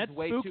happens and that's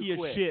way spooky too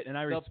quick. as shit, and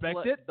I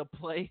respect it. The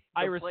play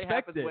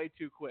happens way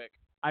too quick.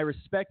 I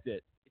respect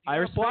it. I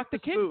respect the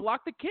kick.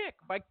 Block the kick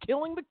by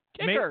killing the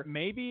kicker.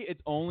 Maybe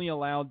it's only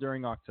allowed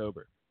during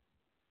October.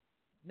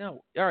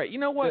 No. All right. You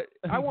know what?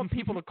 I want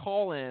people to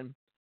call in.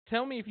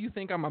 Tell me if you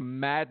think I'm a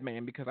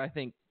madman because I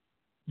think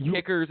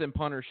kickers and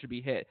punters should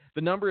be hit.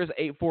 The number is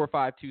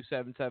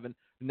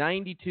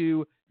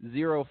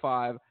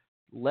 845-277-9205.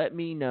 Let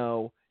me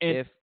know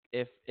if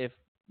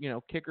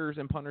kickers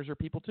and punters are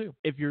people too.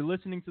 If you're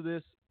listening to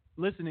this,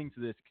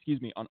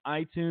 on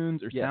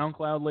iTunes or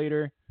SoundCloud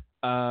later,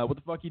 what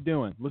the fuck you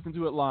doing? Listen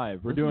to it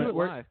live. We're doing it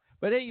live.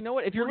 But hey, you know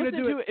what? If you're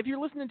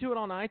listening to it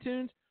on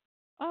iTunes,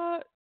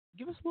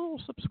 give us a little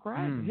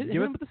subscribe. Hit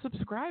with the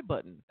subscribe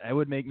button. That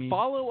would make me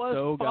follow us.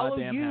 So follow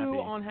goddamn you happy.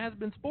 on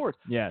HasBeen Sports.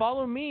 Yes.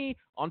 Follow me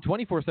on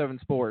 24/7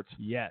 Sports.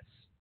 Yes.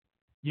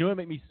 You know what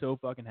would make me so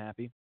fucking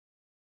happy?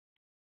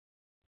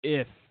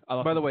 By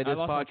the way, this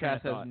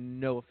podcast has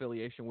no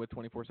affiliation with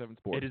 24/7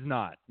 Sports. It is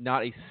not.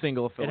 Not a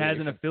single affiliation. It has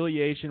an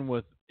affiliation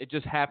with. It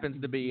just happens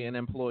to be an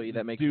employee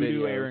that makes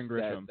videos Aaron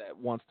Grisham. that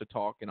wants to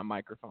talk in a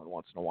microphone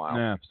once in a while.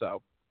 Yeah.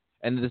 So,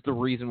 and this is the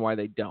reason why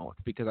they don't,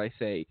 because I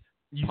say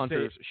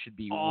punters should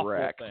be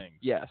wrecked. Things.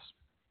 Yes.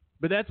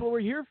 But that's what we're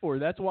here for.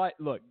 That's why,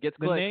 look, the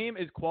name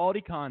is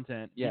quality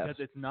content because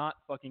it's not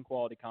fucking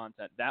quality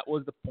content. That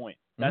was the point.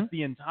 That's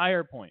the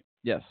entire point.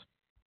 Yes.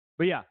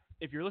 But yeah,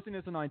 if you're listening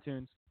to this on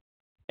iTunes,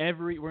 we're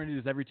going to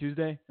do this every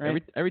Tuesday,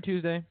 right? Every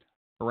Tuesday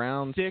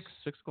around 6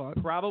 o'clock.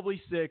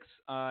 Probably 6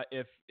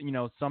 if,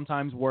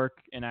 sometimes work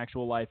and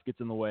actual life gets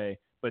in the way.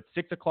 But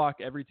 6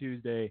 o'clock every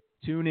Tuesday,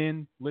 tune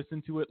in,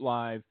 listen to it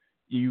live.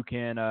 You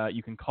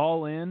can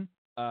call in.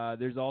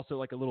 There's also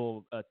like a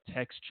little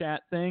text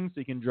chat thing, so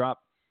you can drop,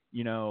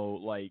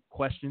 like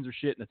questions or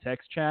shit in the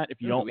text chat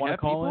if you don't want to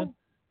call in.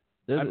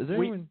 Is there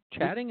anyone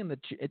chatting in the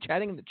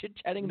chatting in the chit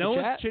chatting in the chat?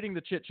 No one's chitting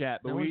the chit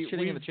chat, but we've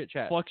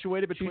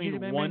fluctuated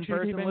between one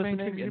person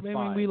listening and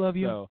 5. We love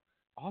you. So.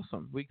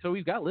 Awesome. So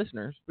we've got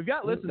listeners.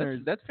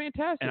 That's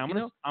fantastic. And I'm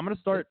gonna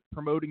start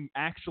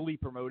actually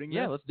promoting this.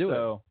 Yeah, let's do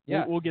it.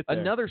 We'll get there.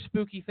 Another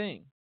spooky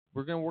thing.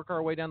 We're gonna work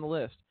our way down the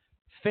list.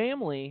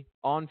 Family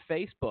on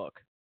Facebook.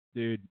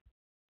 Dude,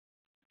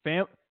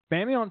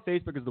 family on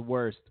Facebook is the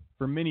worst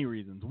for many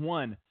reasons.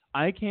 One,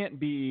 I can't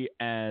be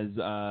as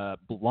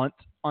blunt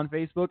on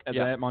Facebook as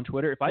I am on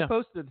Twitter. If I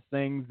posted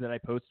things that I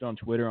posted on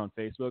Twitter on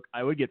Facebook,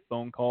 I would get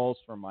phone calls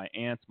from my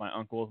aunts, my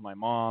uncles, my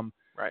mom,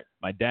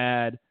 my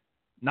dad,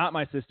 not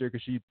my sister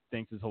because she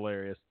thinks it's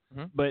hilarious.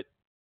 Mm-hmm. But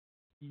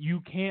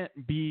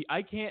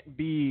I can't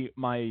be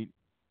my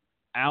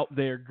out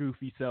there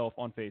goofy self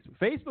on Facebook.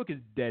 Facebook is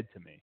dead to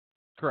me.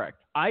 Correct.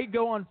 I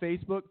go on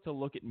Facebook to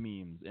look at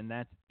memes, and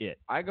that's it.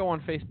 I go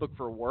on Facebook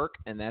for work,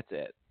 and that's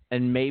it.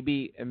 And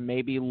maybe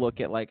look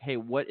at like, hey,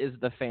 what is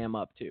the fam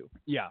up to?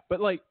 Yeah, but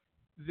like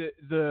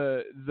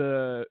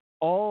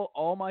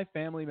all my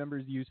family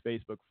members use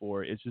Facebook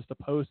for is just to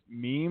post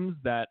memes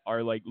that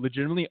are like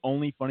legitimately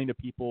only funny to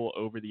people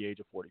over the age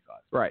of 45.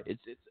 Right.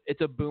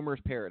 It's a boomer's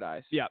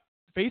paradise. Yeah.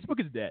 Facebook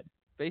is dead.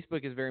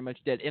 Facebook is very much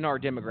dead in our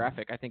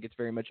demographic. I think it's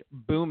very much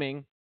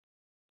booming.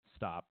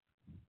 Stop.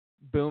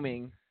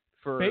 Booming.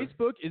 For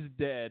Facebook is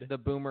dead. The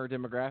boomer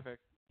demographic.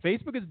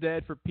 Facebook is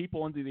dead for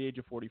people under the age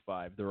of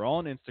 45. They're all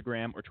on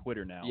Instagram or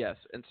Twitter now. Yes,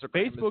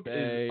 Instagram Facebook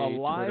is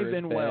alive Twitter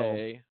and well.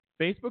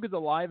 Facebook is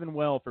alive and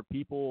well for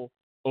people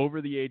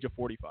over the age of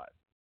 45.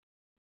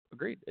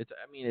 Agreed.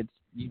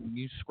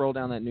 You scroll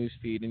down that news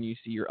feed and you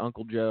see your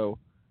Uncle Joe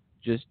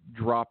just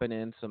dropping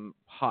in some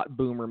hot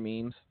boomer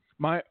memes.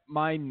 My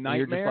nightmare.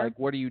 You're just like,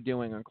 what are you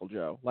doing, Uncle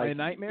Joe? Like, my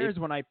nightmare is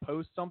when I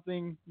post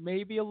something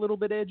maybe a little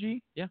bit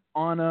edgy. Yeah.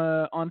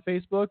 On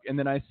Facebook, and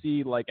then I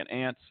see like an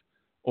aunt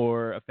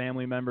or a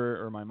family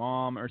member or my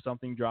mom or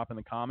something drop in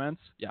the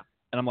comments. Yeah.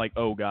 And I'm like,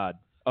 oh God.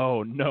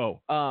 Oh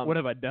no! What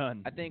have I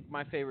done? I think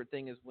my favorite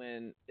thing is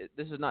when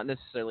this is not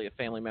necessarily a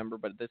family member,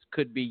 but this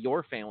could be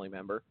your family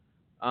member.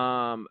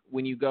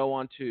 When you go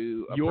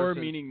onto your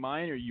meaning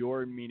mine or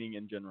your meaning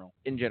in general?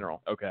 In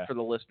general. Okay. For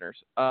the listeners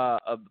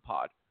of the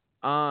pod.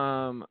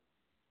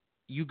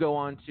 You go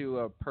onto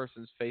a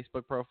person's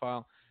Facebook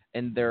profile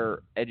and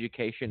their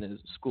education is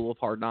School of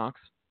Hard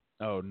Knocks.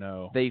 Oh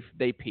no. They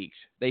peaked.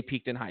 They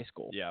peaked in high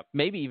school. Yeah.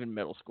 Maybe even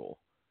middle school.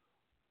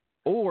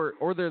 Or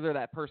they're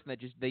that person that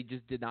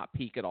just did not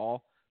peak at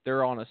all.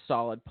 They're on a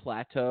solid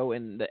plateau,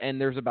 and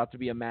there's about to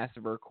be a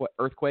massive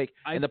earthquake,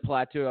 and the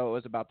plateau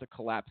is about to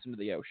collapse into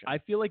the ocean. I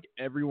feel like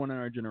everyone in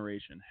our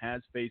generation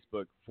has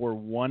Facebook for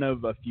one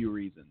of a few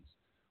reasons.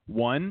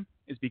 One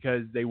is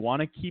because they want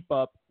to keep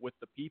up with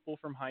the people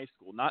from high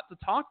school, not to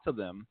talk to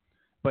them,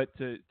 but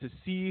to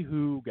see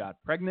who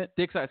got pregnant,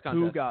 Dick size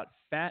contest. who got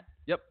fat,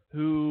 yep,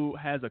 who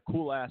has a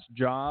cool ass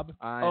job.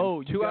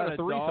 Two out of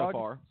three so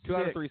far. 2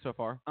 out of 3 so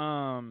far.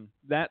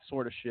 That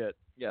sort of shit.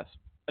 Yes.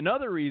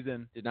 Another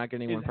reason did not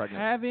get anyone pregnant.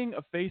 Having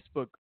a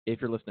Facebook. If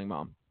you're listening,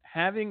 Mom.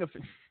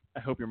 I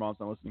hope your mom's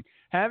not listening.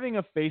 Having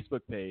a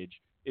Facebook page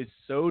is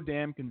so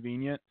damn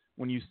convenient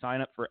when you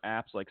sign up for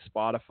apps like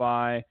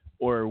Spotify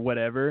or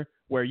whatever,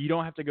 where you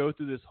don't have to go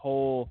through this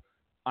whole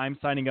I'm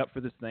signing up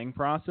for this thing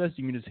process.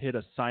 You can just hit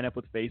a sign up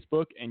with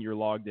Facebook and you're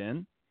logged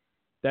in.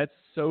 That's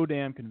so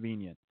damn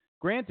convenient.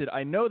 Granted,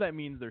 I know that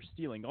means they're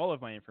stealing all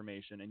of my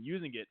information and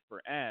using it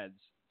for ads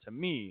to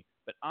me,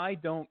 but I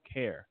don't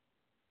care.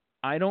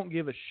 I don't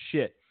give a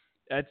shit.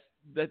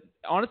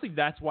 Honestly,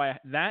 that's why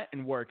that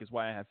and work is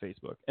why I have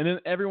Facebook. And then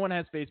everyone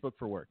has Facebook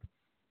for work.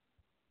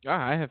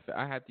 I have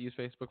to use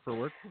Facebook for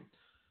work.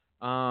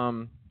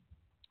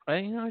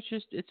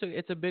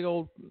 It's a big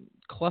old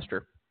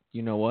cluster.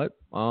 You know what?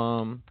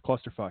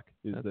 Clusterfuck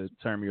is the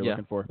term you're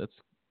looking for. That's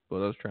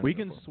what I was trying. We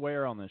can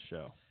swear on this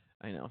show.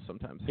 I know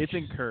sometimes it's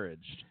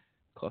encouraged.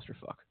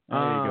 Clusterfuck. There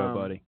you go,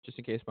 buddy. Just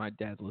in case my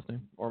dad's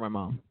listening or my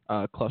mom.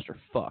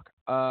 Clusterfuck.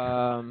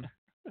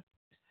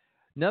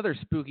 Another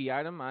spooky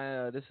item.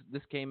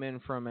 This came in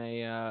from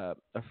a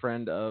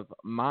friend of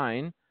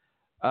mine.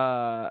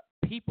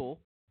 People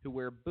who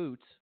wear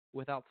boots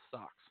without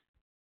socks.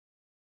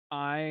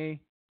 I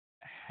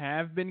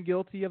have been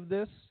guilty of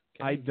this.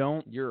 Okay. I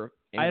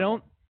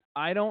don't.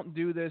 I don't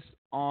do this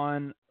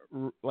on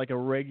like a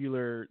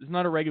regular. It's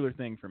not a regular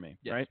thing for me,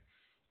 yes. right?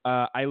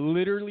 I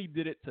literally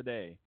did it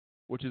today,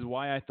 which is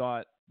why I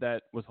thought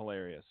that was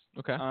hilarious.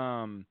 Okay.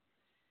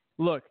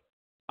 Look,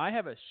 I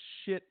have a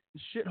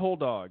shithole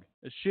dog,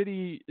 a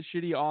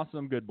shitty,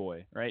 awesome good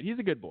boy, right? He's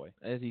a good boy.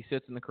 As he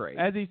sits in the crate.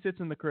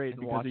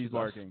 Because he's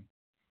barking.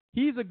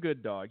 He's a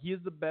good dog. He is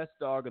the best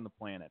dog on the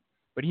planet.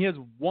 But he has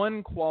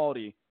one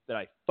quality that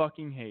I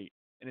fucking hate,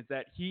 and it's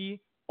that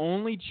he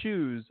only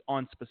chews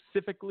on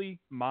specifically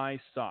my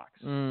socks.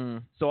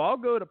 So I'll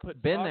go to put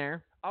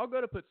I'll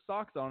go to put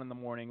socks on in the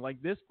morning, like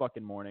this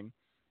fucking morning,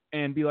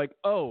 and be like,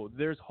 oh,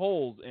 there's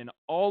holes in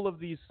all of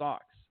these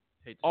socks.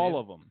 All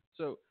of them.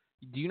 So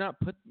do you not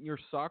put your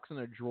socks in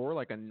a drawer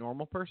like a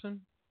normal person?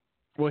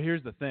 Well,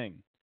 here's the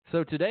thing. So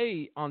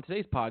on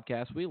today's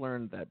podcast, we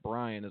learned that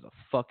Brian is a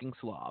fucking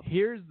slob.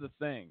 Here's the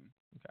thing.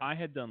 Okay. I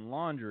had done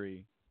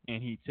laundry,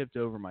 and he tipped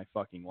over my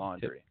fucking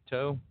laundry.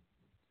 Toe.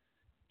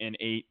 And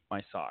ate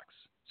my socks.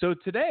 So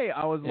today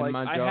I was like,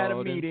 I had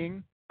a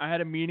meeting. I had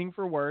a meeting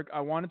for work. I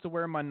wanted to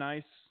wear my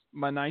nice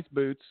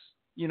boots.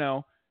 You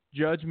know,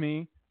 judge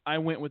me. I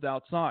went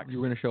without socks. You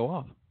were going to show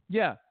off.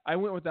 Yeah, I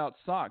went without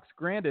socks.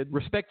 Granted,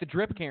 respect the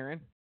drip,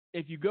 Karen.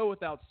 If you go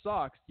without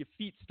socks, your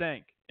feet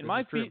stink. And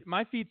my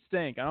feet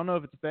stink. I don't know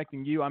if it's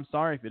affecting you. I'm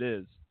sorry if it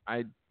is.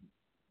 I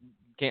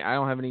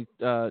don't have any.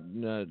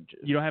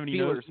 You don't have any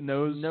feelers.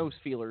 Nose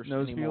feelers.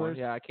 Nose anymore. feelers.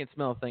 Yeah, I can't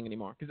smell a thing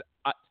anymore. Because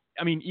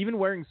I mean, even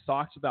wearing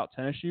socks without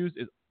tennis shoes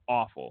is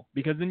awful.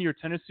 Because then your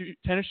tennis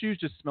shoes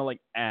just smell like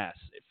ass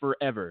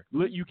forever.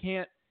 You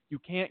can't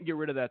get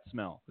rid of that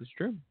smell. It's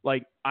true.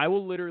 Like I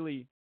will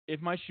literally. If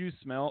my shoes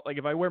smell, like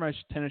if I wear my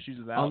tennis shoes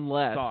without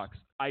socks,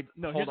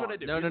 here's what I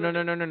do.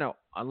 No.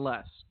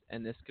 Unless,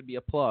 and this could be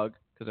a plug,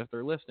 because if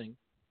they're listening,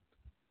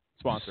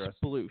 sponsor us.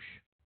 Sploosh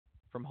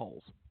from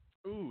Holes.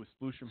 Ooh,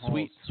 Sploosh from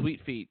Holes.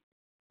 Sweet feet.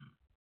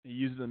 He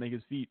uses it to make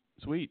his feet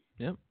sweet.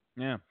 Yep.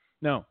 Yeah.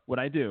 No, what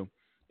I do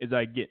is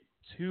I get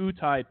 2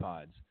 Tide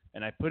Pods,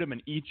 and I put them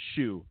in each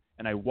shoe,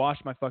 and I wash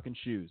my fucking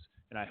shoes,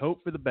 and I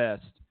hope for the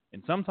best,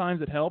 and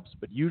sometimes it helps,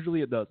 but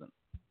usually it doesn't.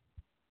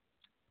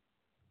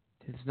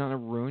 It's not to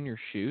ruin your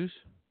shoes?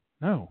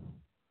 No.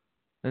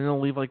 And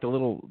they'll leave like the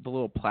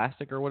little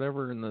plastic or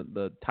whatever in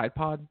the Tide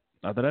Pod?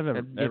 Not that I've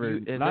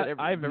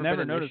I've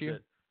never noticed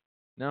it.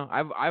 No,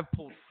 I've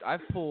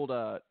pulled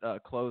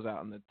clothes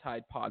out and the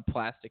Tide Pod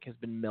plastic has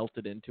been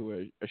melted into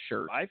a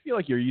shirt. I feel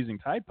like you're using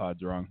Tide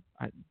Pods wrong.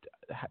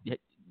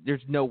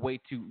 There's no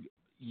way to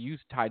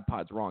use Tide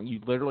Pods wrong. You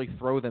literally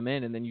throw them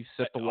in and then you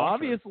set the washer.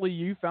 Obviously,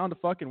 you found a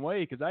fucking way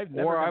because I've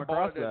never come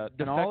across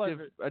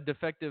that. A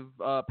defective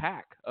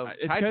pack of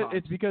Tide Pods.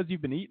 It's because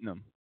you've been eating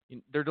them.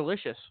 They're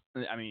delicious.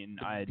 I mean,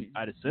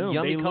 I'd assume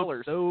yummy they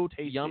colors. Look so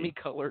tasty. Yummy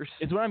colors.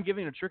 It's what I'm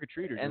giving to trick or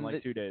treaters in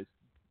like 2 days.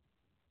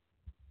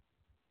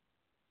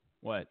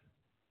 What?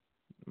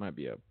 Might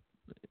be a.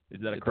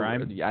 Is that a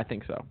crime? Yeah, I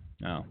think so.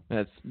 No.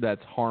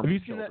 That's harm. Have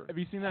you seen that? Have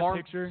you seen that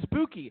picture?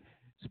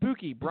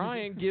 Spooky.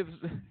 Brian gives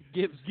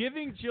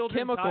giving children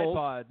chemicals. Tide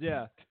Pods.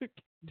 Yeah.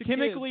 to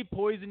Chemically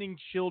poisoning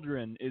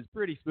children is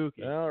pretty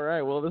spooky. All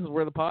right. Well, this is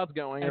where the pod's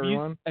going,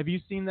 everyone. Have you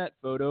seen that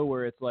photo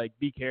where it's like,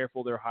 be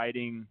careful, they're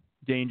hiding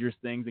dangerous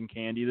things in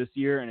candy this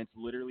year, and it's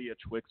literally a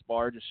Twix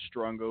bar just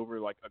strung over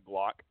like a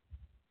Glock?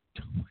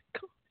 Oh my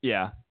God.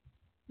 Yeah.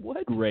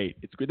 What? Great.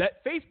 It's good.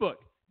 That Facebook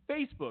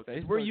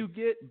is where you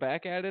get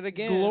back at it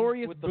again.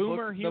 Glorious with the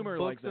boomer humor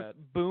like that.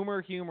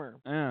 Boomer humor.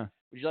 Yeah.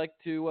 Would you like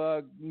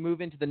to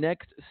move into the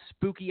next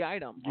spooky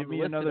item? Give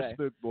me another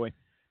spook, boy.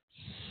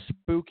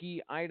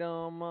 Spooky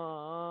item.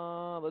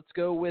 Let's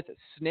go with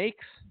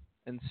snakes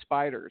and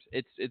spiders.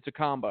 It's a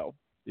combo,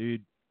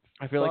 dude.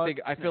 I feel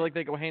like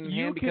they go hand in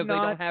hand because they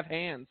don't have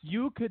hands.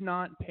 You could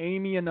not pay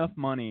me enough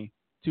money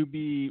to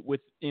be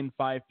within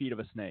 5 feet of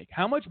a snake.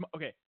 How much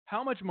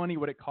money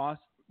would it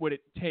cost? Would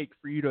it take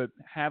for you to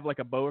have like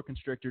a boa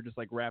constrictor just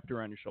like wrapped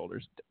around your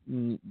shoulders?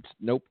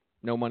 Nope.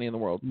 No money in the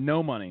world.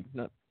 No money.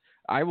 No.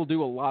 I will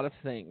do a lot of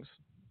things.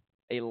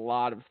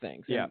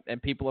 Yeah.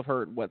 And people have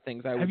heard what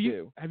things I would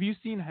do. Have you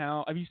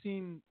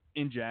seen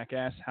in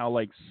Jackass how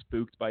like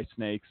spooked by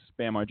snakes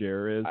Bam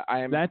Margera is?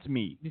 That's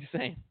me.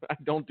 Same. I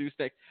don't do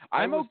snakes.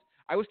 I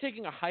was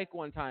taking a hike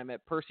one time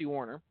at Percy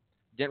Warner.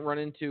 Didn't run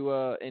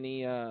into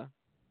any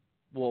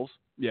wolves.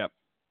 Yep.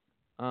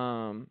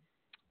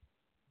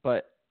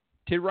 But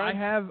I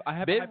have a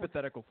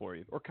hypothetical for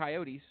you. Or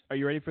coyotes. Are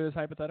you ready for this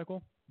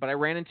hypothetical? But I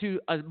ran into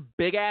a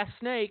big-ass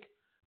snake,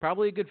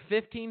 probably a good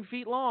 15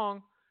 feet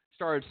long,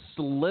 started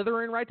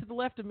slithering right to the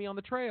left of me on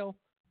the trail,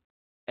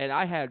 and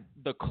I had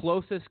the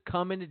closest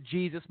come into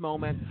Jesus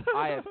moment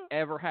I have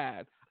ever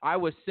had. I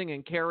was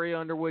singing Carrie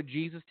Underwood,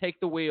 Jesus Take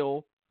the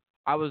Wheel.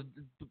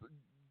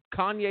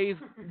 Kanye's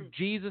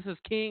Jesus is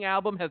King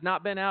album has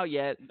not been out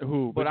yet.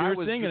 Ooh, but I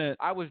was singing it.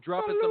 I was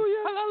dropping hallelujah,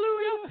 some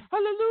hallelujah,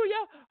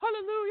 hallelujah,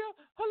 hallelujah,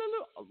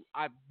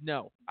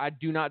 hallelujah. I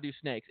do not do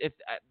snakes.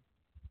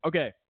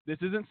 Okay, this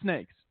isn't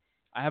snakes.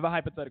 I have a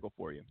hypothetical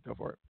for you. Go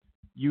for it.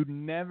 You'd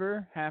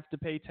never have to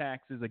pay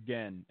taxes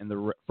again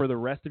for the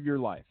rest of your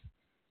life.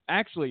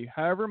 Actually,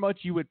 however much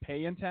you would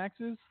pay in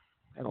taxes,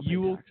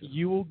 you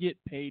will get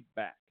paid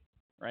back,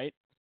 right?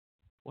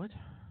 What?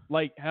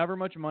 Like, however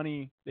much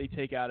money they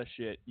take out of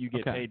shit, you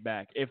get paid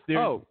back. If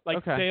there's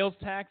sales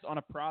tax on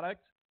a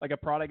product, like a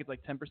product gets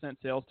like 10%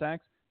 sales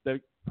tax,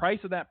 the price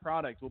of that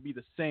product will be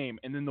the same,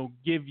 and then they'll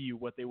give you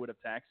what they would have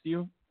taxed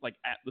you, like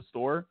at the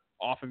store,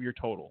 off of your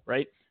total,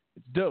 right?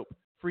 It's dope.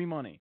 Free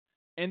money.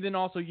 And then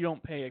also you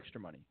don't pay extra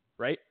money,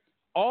 right?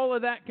 All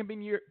of that can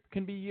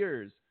be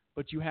yours,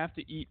 but you have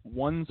to eat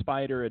one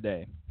spider a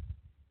day.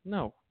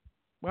 No.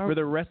 For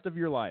the rest of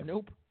your life.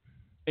 Nope.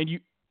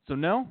 So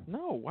no?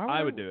 No.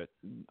 I would do it.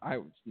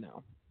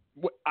 No.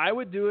 I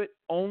would do it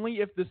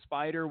only if the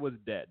spider was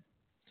dead.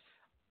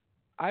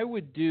 I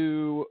would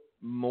do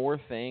more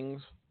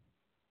things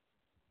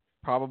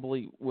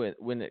probably when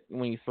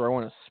you throw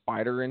in a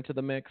spider into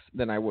the mix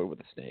than I would with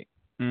a snake.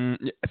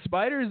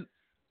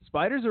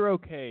 Spiders are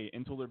okay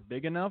until they're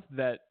big enough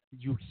that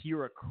you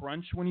hear a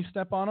crunch when you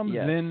step on them.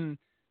 Yes. Then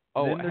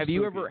have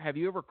you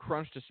ever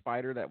crunched a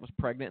spider that was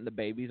pregnant and the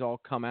babies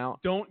all come out?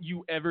 Don't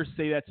you ever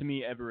say that to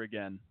me ever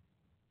again.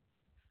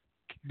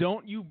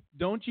 Don't you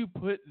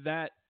put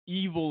that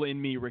evil in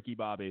me, Ricky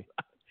Bobby.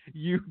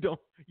 You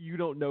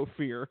don't know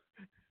fear.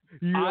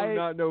 You do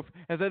not know.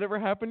 Has that ever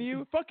happened to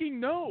you? Fucking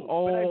no.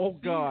 Oh,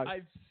 God.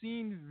 I've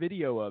seen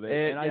video of it,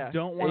 and I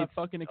don't want to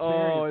fucking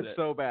experience it. Oh, it's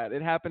so bad.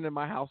 It happened in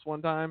my house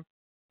one time.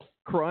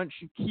 Crunch.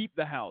 Keep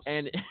the house.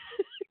 And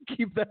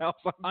keep the house.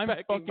 I'm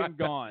fucking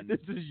gone. This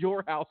is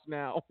your house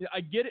now.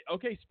 I get it.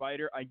 Okay,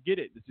 Spider, I get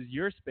it. This is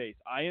your space.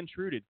 I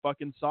intruded.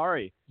 Fucking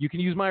sorry. You can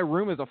use my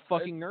room as a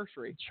fucking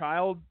nursery.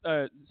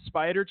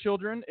 Spider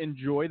children,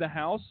 enjoy the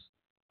house.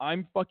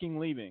 I'm fucking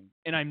leaving,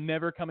 and I'm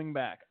never coming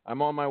back.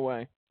 I'm on my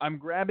way. I'm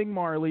grabbing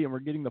Marley, and we're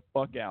getting the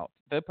fuck out.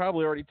 They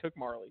probably already took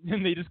Marley.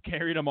 And they just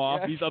carried him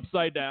off. Yeah. He's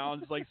upside down,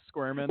 just like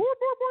squirming. Bark,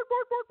 bark.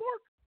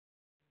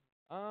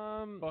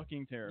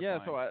 Fucking terrifying.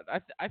 Yeah, so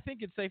I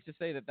think it's safe to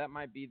say that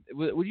might be.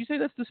 Would you say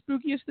that's the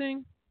spookiest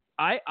thing?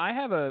 I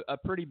have a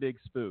pretty big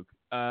spook.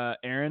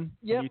 Aaron,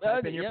 can you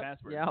type in your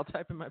password? Yeah, I'll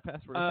type in my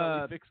password.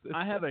 I'll fix this.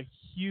 I have a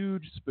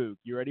huge spook.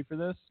 You ready for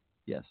this?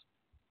 Yes.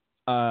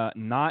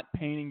 Not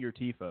painting your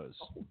tifos.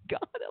 Oh,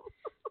 got him.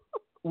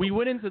 We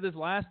went into this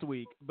last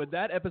week, but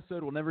that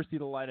episode will never see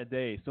the light of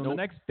day. So in the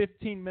next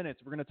 15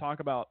 minutes, we're going to talk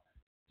about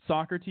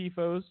soccer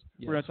tifos.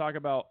 Yes. We're going to talk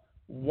about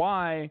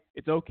why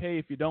it's okay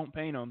if you don't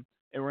paint them.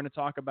 And we're going to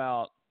talk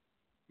about,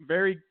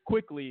 very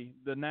quickly,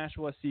 the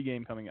Nashville SC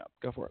game coming up.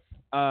 Go for it.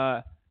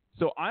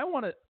 So I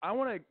want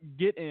to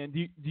get in.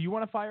 Do you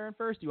want to fire in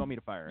first? Do you want me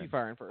to fire in? You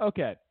fire in first.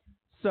 Okay.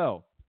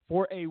 So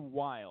for a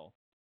while,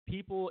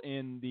 people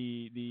in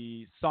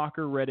the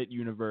soccer Reddit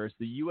universe,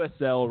 the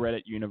USL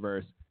Reddit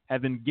universe,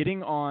 have been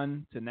getting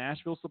on to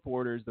Nashville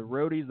supporters, the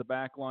roadies, the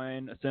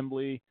backline,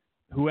 assembly,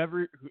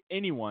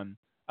 anyone,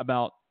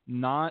 about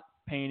not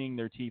painting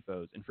their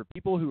tifos. And for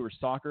people who are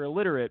soccer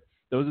illiterate,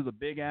 Those are the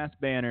big-ass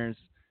banners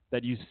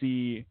that you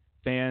see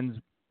fans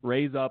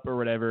raise up or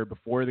whatever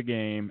before the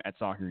game at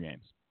soccer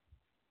games.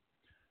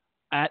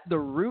 At the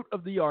root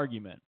of the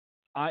argument,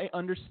 I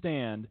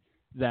understand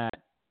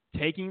that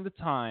taking the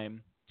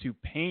time to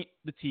paint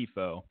the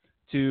tifo,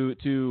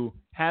 to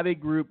have a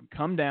group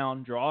come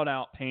down, draw it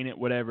out, paint it,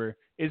 whatever,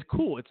 is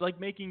cool. It's like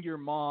making your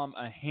mom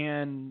a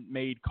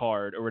handmade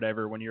card or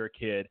whatever when you're a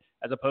kid,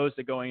 as opposed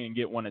to going and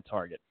get one at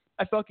Target.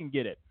 I fucking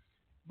get it.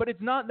 But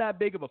it's not that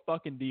big of a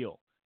fucking deal.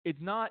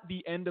 It's not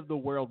the end of the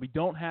world. We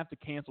don't have to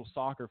cancel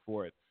soccer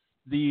for it.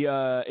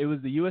 It was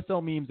the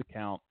USL Memes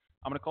account.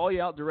 I'm going to call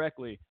you out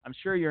directly. I'm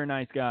sure you're a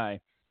nice guy,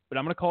 but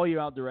I'm going to call you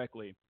out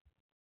directly.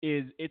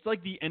 It's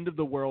like the end of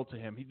the world to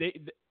him.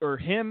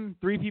 Him,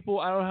 3 people,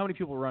 I don't know how many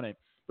people run it,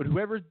 but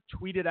whoever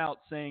tweeted out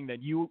saying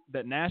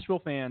that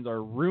Nashville fans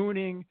are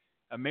ruining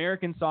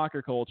American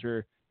soccer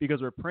culture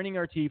because we're printing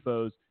our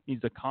tifos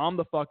needs to calm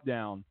the fuck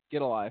down.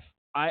 Get a life.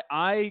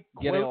 I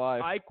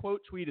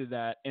quote tweeted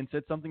that and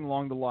said something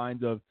along the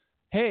lines of,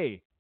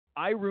 "Hey,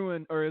 I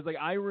ruined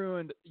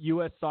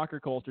U.S.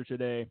 soccer culture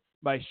today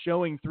by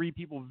showing 3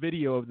 people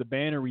video of the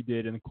banner we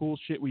did and the cool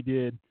shit we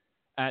did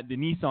at the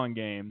Nissan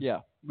game. Yeah,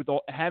 with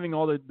having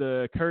all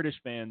the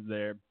Kurdish fans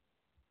there,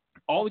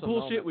 all awesome the cool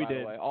moment, shit we by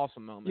did. The way.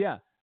 Awesome moment. Yeah,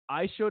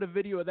 I showed a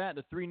video of that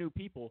to 3 new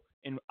people,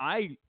 and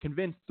I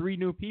convinced 3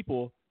 new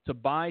people to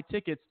buy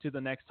tickets to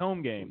the next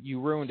home game. You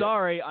ruined it.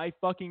 Sorry, I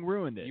fucking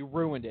ruined it. You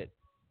ruined it.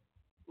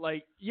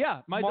 Like,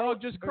 yeah, my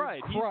dog just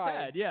cried. He's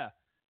sad. Yeah,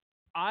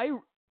 I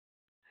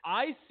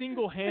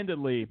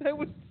single-handedly. That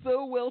was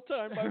so well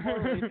timed by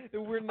Harley that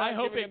we're not. I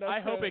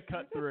hope it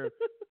cut through.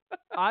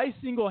 I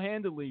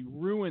single-handedly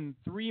ruined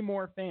 3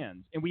 more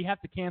fans, and we have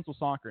to cancel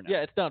soccer now.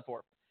 Yeah, it's done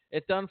for.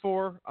 It's done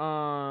for.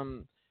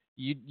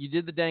 You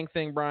did the dang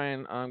thing,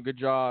 Brian. Good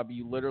job.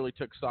 You literally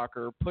took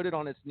soccer, put it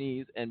on its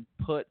knees, and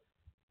put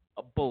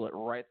a bullet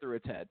right through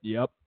its head.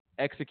 Yep.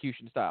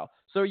 Execution style.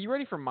 So are you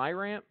ready for my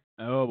rant?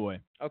 Oh boy.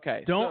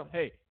 Okay. Don't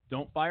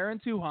fire in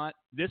too hot.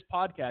 This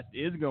podcast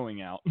is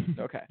going out.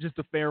 Okay. Just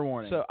a fair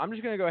warning. So I'm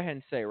just going to go ahead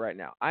and say right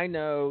now, I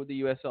know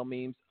the USL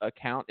Memes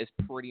account is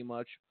pretty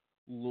much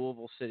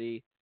Louisville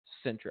City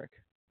centric.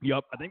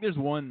 Yep. I think there's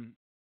one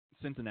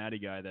Cincinnati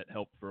guy that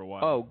helped for a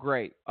while. Oh,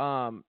 great.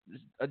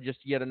 Just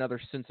yet another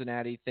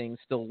Cincinnati thing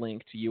still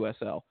linked to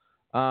USL.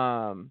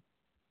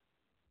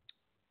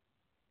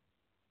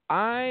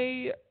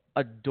 I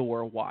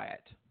adore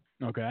Wyatt.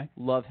 Okay.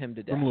 Love him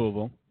to death. From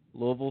Louisville.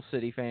 Louisville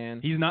City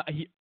fan. He's not.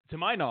 To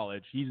my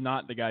knowledge, he's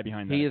not the guy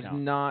behind that account. account. He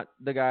is not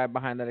the guy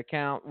behind that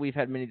account. We've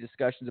had many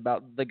discussions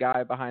about the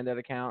guy behind that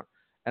account,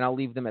 and I'll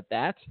leave them at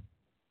that.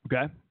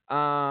 Okay.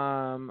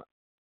 I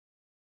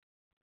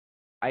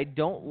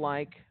don't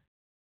like.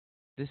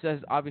 This has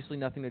obviously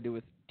nothing to do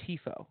with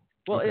TIFO.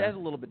 Well, Okay. It has a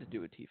little bit to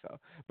do with TIFO,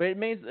 but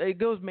it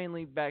goes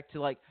mainly back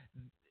to like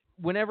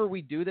whenever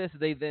we do this,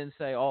 they then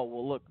say, "Oh,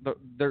 well, look,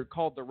 they're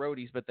called the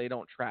roadies, but they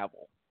don't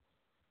travel."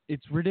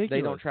 It's ridiculous.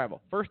 They don't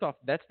travel. First off,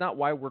 that's not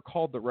why we're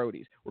called the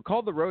roadies. We're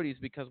called the roadies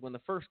because when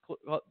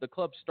the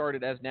club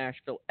started as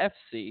Nashville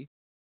FC,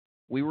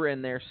 we were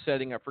in there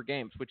setting up for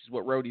games, which is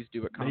what roadies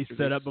do at concerts.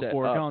 They set up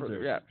before a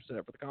concert. Set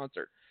up for the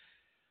concert.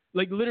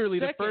 Like literally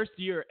Second, the first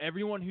year,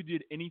 everyone who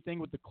did anything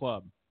with the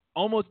club,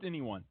 almost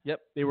anyone. Yep.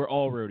 They were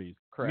all roadies.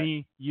 Correct.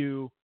 Me,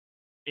 you.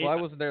 Well, I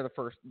wasn't there the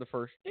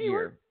first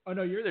year. Oh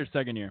no, you're there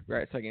second year.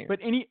 Right, second year. But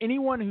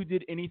anyone who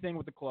did anything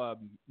with the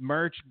club,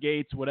 merch,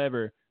 gates,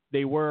 whatever,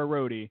 they were a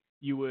roadie.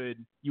 You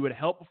would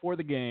help before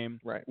the game.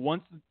 Right.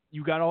 Once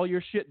you got all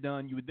your shit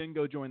done, you would then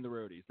go join the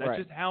roadies. That's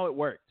just how it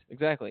worked.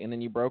 Exactly. And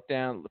then you broke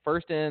down the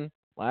first in,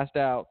 last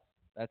out.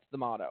 That's the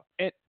motto.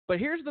 But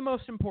here's the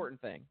most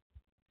important thing.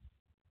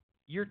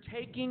 You're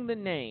taking the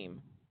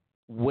name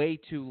way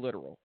too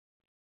literal.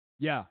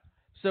 Yeah.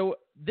 So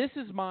this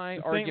is my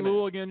argument. St.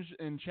 Hooligans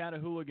and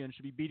Chattahooligans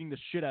should be beating the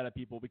shit out of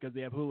people because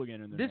they have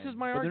hooligan in their name. This is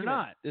my but argument. They're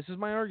not. This is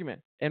my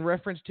argument. In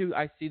reference to,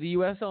 I see the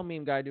USL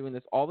meme guy doing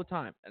this all the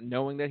time, and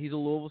knowing that he's a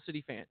Louisville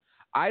City fan.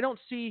 I don't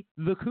see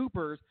the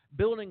Coopers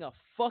building a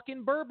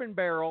fucking bourbon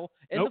barrel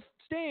in the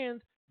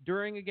stands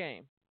during a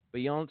game.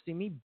 But you don't see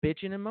me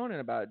bitching and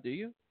moaning about it, do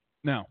you?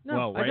 No.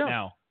 Well, right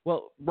now.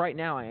 Well, right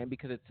now I am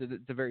because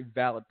it's a very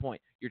valid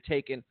point. You're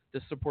taking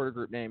the supporter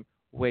group name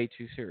way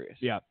too serious.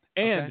 Yeah.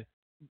 And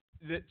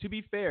to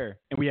be fair,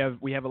 and we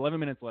have 11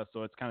 minutes left, so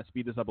let's kind of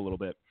speed this up a little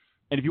bit.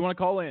 And if you want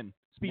to call in,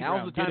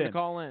 now's the time to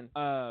call in.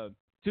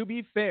 To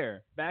be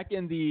fair, back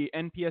in the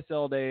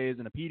NPSL days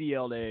and the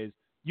PDL days,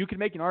 you could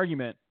make an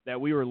argument that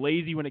we were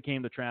lazy when it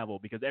came to travel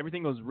because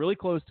everything was really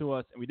close to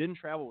us and we didn't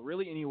travel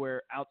really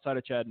anywhere outside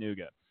of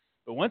Chattanooga.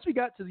 But once we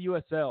got to the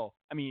USL,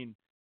 I mean,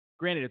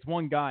 granted, it's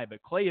one guy,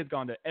 but Clay has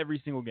gone to every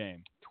single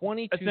game.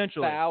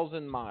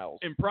 22,000 miles.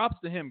 And props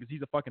to him because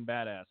he's a fucking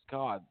badass.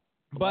 God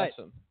bless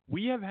him.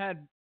 We have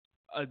had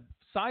a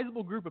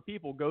sizable group of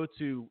people go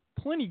to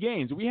plenty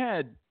games. We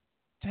had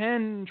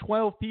 10,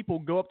 12 people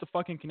go up to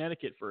fucking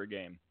Connecticut for a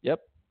game.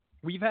 Yep.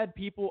 We've had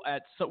people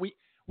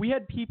we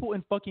had people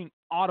in fucking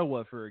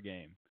Ottawa for a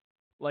game.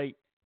 Like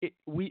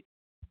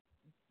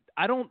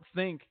I don't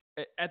think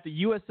at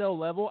the USL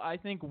level, I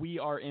think we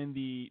are in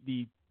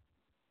the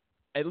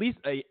at least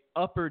a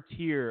upper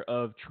tier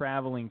of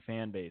traveling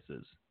fan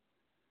bases.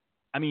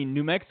 I mean,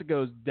 New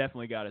Mexico's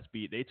definitely got us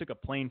beat. They took a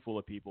plane full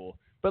of people.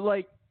 But,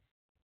 like,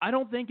 I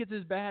don't think it's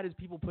as bad as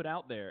people put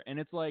out there. And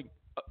it's like,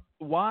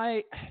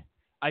 why?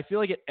 I feel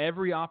like at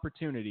every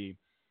opportunity,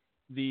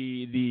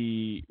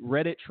 the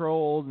Reddit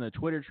trolls and the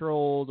Twitter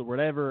trolls or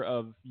whatever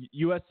of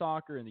U.S.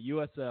 soccer and the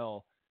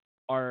USL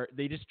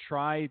they just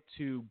try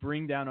to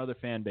bring down other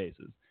fan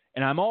bases.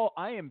 And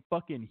I am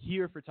fucking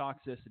here for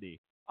toxicity.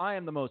 I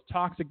am the most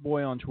toxic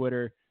boy on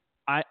Twitter.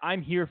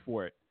 I'm here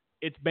for it.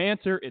 It's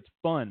banter. It's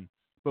fun.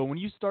 But when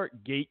you start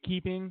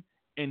gatekeeping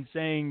and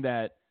saying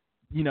that,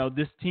 you know,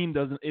 this team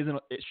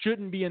it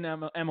shouldn't be in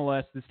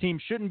MLS, this team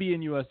shouldn't be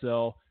in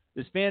USL,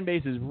 this fan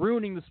base is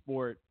ruining the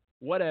sport,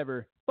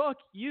 whatever, fuck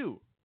you.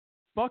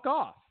 Fuck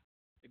off.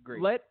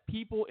 Agreed. Let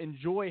people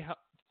enjoy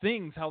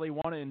things how they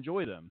want to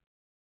enjoy them.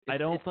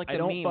 It's like a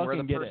meme where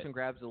the person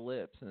grabs the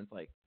lips and it's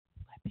like,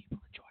 let people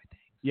enjoy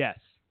things. Yes.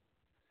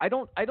 I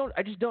don't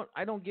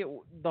get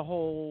the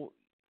whole,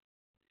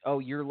 oh,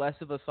 you're less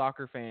of a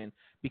soccer fan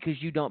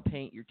because you don't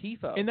paint your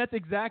tifo. And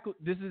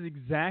this is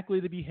exactly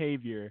the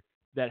behavior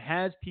that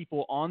has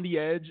people on the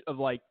edge of,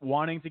 like,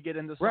 wanting to get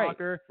into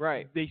soccer.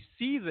 Right. They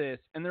see this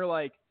and they're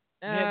like,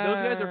 man, those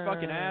guys are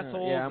fucking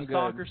assholes, yeah, I'm good.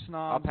 soccer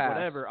snobs,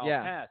 whatever. I'll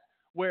pass.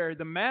 Where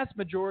the mass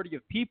majority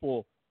of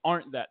people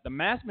aren't that. The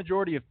mass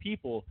majority of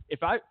people,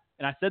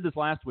 and I said this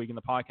last week in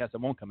the podcast,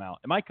 it won't come out.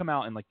 It might come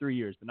out in like 3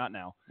 years, but not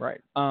now.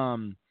 Right.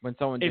 When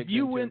someone digs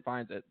into it and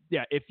finds it.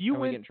 Yeah, we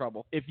get in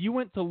trouble. If you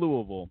went to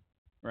Louisville,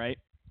 right,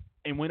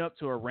 and went up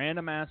to a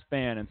random ass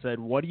fan and said,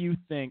 "What do you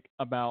think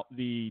about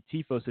the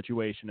tifo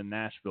situation in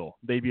Nashville?"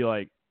 They'd be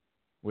like,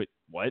 "Wait,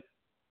 what?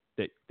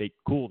 They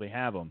cool, they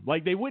have them."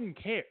 Like, they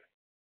wouldn't care.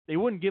 They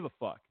wouldn't give a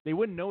fuck. They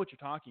wouldn't know what you're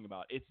talking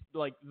about. It's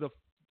like the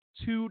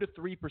 2 to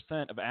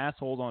 3% of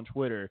assholes on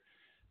Twitter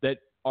that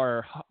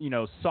are, you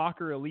know,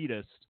 soccer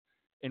elitists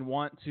and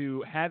want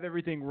to have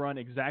everything run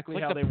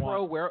exactly how they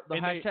want. The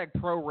hashtag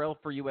pro rail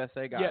for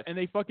USA guys. Yeah, and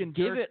they fucking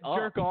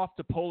jerk off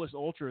to Polish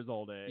ultras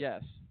all day.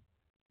 Yes.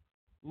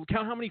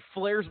 Count how many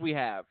flares we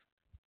have.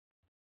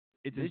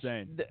 It's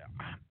insane.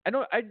 I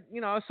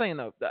was saying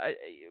though,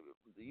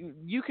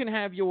 you can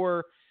have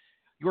your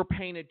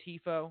painted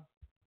tifo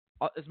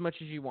as much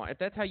as you want. If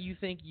that's how you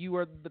think you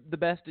are the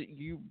best at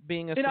you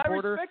being a supporter,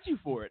 and I respect you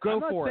for it. Go I'm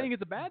not for saying it.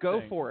 It's a bad go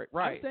thing. for it.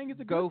 Right. I'm saying it's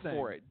a go good thing.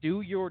 for it.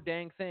 Do your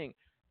dang thing.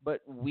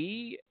 But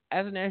we,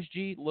 as an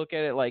SG, look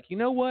at it like, you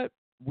know what?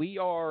 We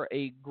are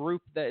a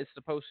group that is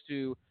supposed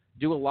to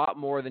do a lot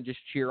more than just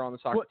cheer on the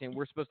soccer team.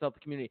 We're supposed to help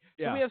the community.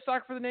 So Yeah. we have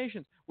Soccer for the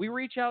Nations. We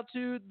reach out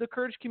to the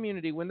Kurdish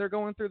community when they're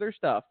going through their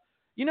stuff.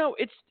 You know,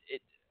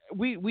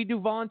 we do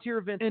volunteer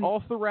events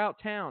all throughout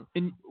town.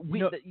 And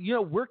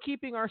we're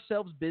keeping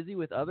ourselves busy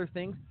with other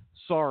things.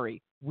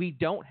 Sorry, we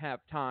don't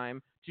have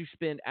time to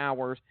spend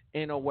hours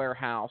in a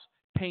warehouse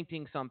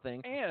painting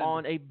something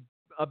on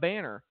a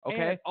banner.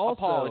 Okay, also,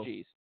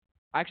 apologies.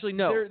 Actually,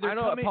 no, I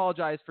don't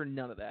apologize for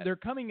none of that. They're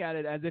coming at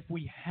it as if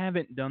we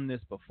haven't done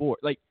this before.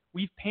 Like,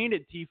 we've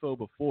painted tifo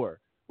before.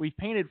 We've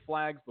painted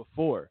flags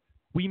before.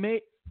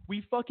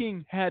 We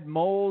fucking had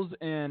moles,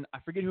 and I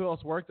forget who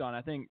else worked on it.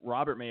 I think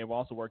Robert may have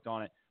also worked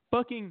on it.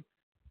 Fucking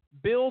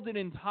build an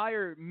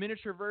entire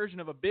miniature version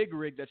of a big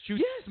rig that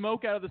shoots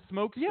smoke out of the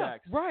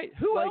smokestacks. Yeah, right.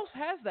 Who else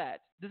has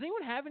that? Does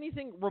anyone have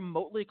anything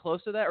remotely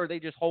close to that, or they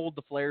just hold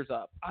the flares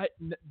up?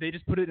 They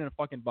just put it in a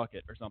fucking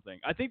bucket or something.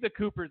 I think the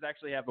Coopers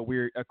actually have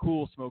a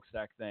cool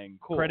smokestack thing.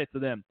 Cool. Credit to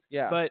them.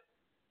 Yeah. But,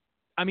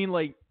 I mean,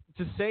 like,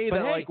 to say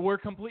that, like, we're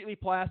completely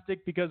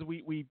plastic because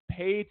we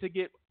pay to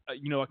get,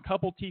 a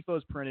couple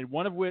tifos printed,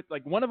 one of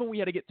them we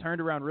had to get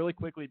turned around really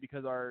quickly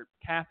because our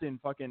captain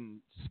fucking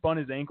spun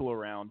his ankle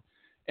around.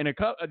 And a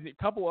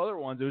couple other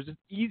ones, it was just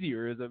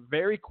easier. It was a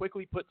very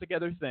quickly put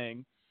together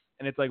thing.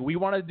 And it's like, we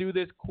want to do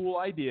this cool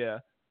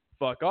idea.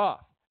 Fuck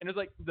off. And it's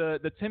like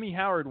the Timmy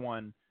Howard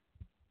one,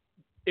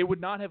 it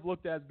would not have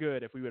looked as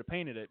good if we would have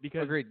painted it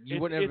because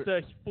it's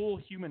a full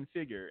human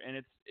figure.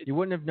 And you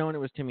wouldn't have known it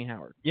was Timmy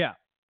Howard. Yeah.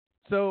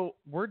 So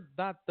we're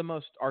not the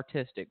most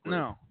artistic group.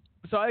 No.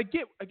 So I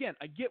get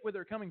where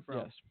they're coming from.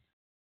 Yes.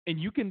 And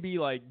you can be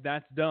like,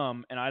 that's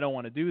dumb and I don't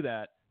want to do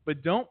that.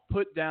 But don't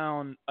put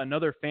down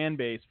another fan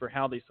base for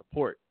how they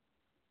support.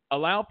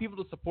 Allow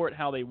people to support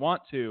how they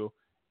want to,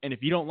 and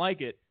if you don't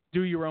like it,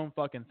 do your own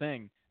fucking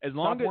thing.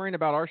 Stop worrying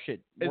about our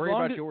shit. Worry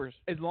about yours.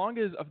 As long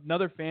as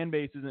another fan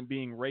base isn't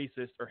being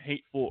racist or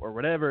hateful or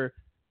whatever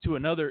to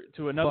another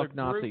group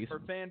Nazis. or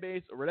fan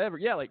base or whatever.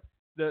 Yeah, like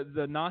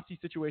the Nazi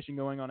situation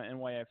going on at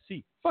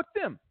NYFC. Fuck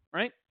them,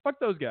 right?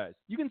 Fuck those guys.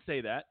 You can say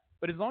that,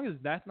 but as long as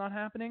that's not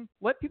happening,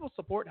 let people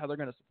support how they're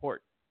going to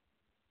support.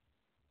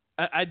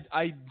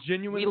 I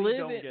genuinely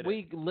don't get it.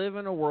 We live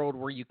in a world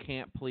where you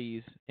can't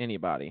please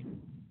anybody.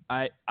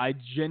 I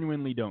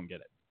genuinely don't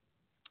get it.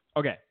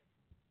 Okay.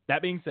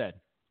 That being said,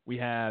 we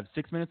have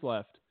 6 minutes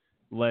left.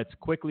 Let's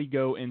quickly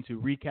go into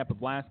recap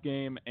of last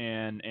game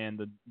and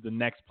the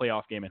next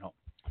playoff game at home.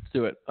 Let's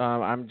do it.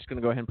 I'm just going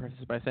to go ahead and preface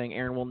this by saying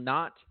Aaron will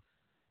not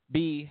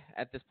be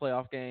at this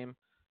playoff game.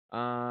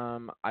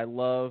 I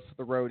love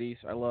the roadies.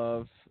 I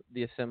love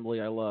the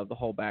assembly. I love the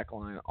whole back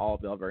line. All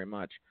of y'all very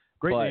much.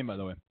 Great name, by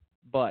the way.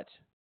 But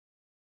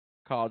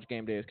College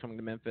Game Day is coming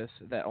to Memphis.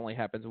 That only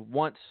happens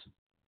once.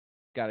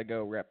 Got to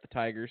go rep the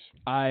Tigers.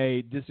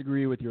 I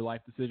disagree with your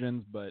life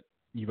decisions, but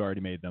you've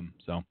already made them.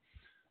 So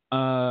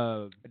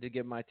I did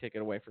give my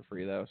ticket away for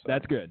free though. So.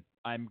 That's good.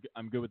 I'm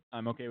good with.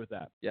 I'm okay with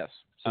that. Yes.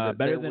 So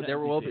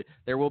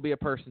there will be a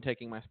person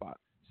taking my spot.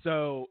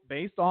 So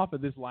based off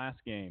of this last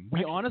game,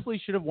 we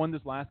honestly should have won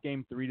this last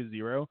game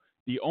 3-0.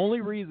 The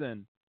only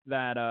reason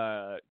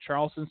that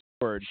Charleston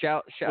scored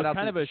shout out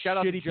kind to, of a shout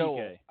out shitty to Joel.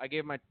 PK. I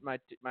gave my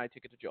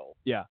ticket to Joel.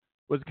 Yeah,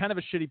 was kind of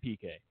a shitty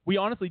PK. We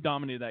honestly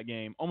dominated that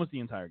game almost the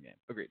entire game.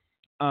 Agreed.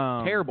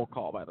 Terrible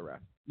call by the ref.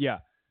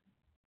 Yeah,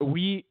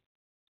 we've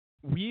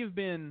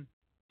been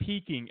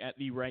peaking at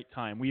the right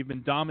time. We've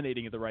been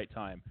dominating at the right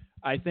time.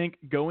 I think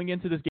going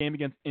into this game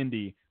against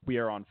Indy, we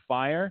are on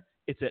fire.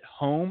 It's at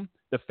home.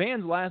 The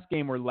fans last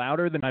game were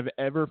louder than I've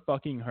ever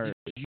fucking heard.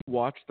 Did you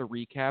watch the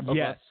recap of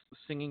us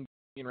singing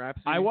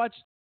Rhapsody? I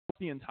watched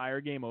the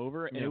entire game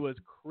over, and it was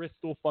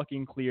crystal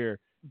fucking clear.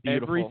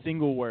 Beautiful. Every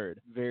single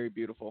word. Very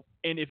beautiful.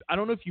 And I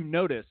don't know if you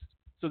noticed,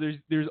 so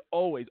there's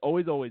always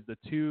the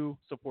two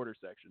supporter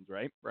sections,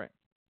 right? Right.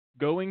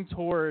 Going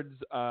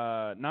towards,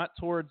 not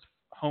towards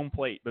home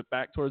plate, but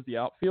back towards the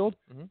outfield,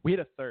 we had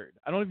a third.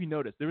 I don't know if you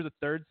noticed. There was a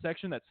third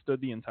section that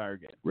stood the entire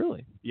game.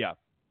 Really? Yeah.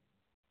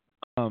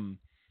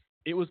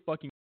 It was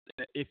fucking.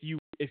 If you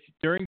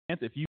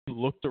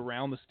looked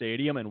around the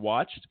stadium and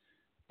watched,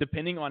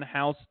 depending on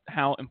how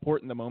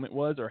important the moment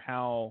was or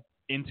how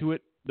into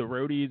it the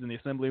roadies and the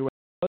assembly was,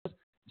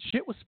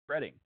 shit was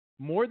spreading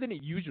more than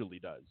it usually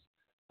does.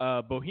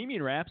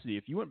 Bohemian Rhapsody,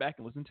 if you went back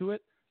and listened to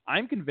it,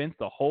 I'm convinced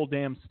the whole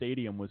damn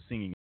stadium was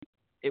singing.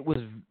 It was.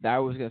 I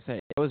was gonna say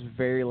it was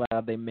very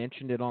loud. They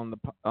mentioned it on the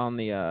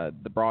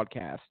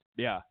broadcast.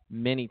 Yeah,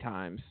 many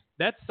times.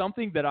 That's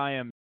something that I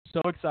am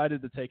so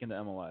excited to take into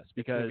MLS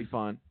because it's gonna be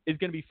fun. It's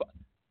gonna be fun.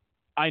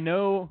 I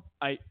know.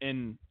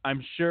 I'm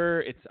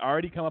sure it's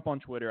already come up on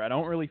Twitter. I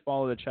don't really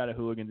follow the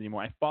Chattahooligans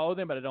anymore. I follow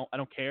them, but I don't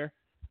care.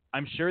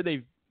 I'm sure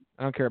they've.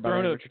 I don't care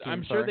about it.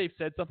 I'm sure they've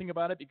said something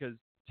about it because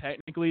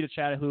technically the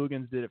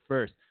Chattahooligans did it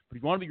first. But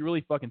if you want to be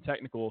really fucking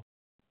technical,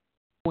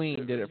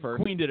 Queen did it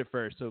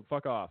first. So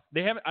fuck off.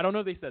 They haven't. I don't know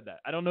if they said that.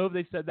 I don't know if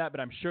they said that,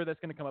 but I'm sure that's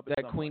going to come up.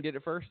 That Queen did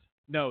it first?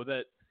 No,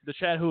 that the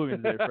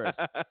Chattahooligans did it first.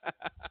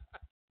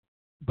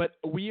 But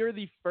we are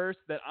the first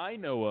that I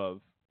know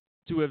of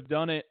to have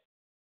done it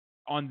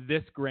on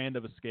this grand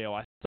of a scale.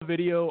 I saw a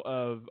video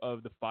of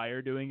the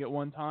Fire doing it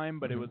one time,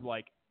 but it was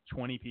like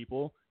 20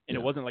 people, and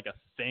it wasn't like a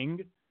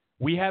thing.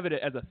 We have it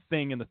as a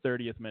thing in the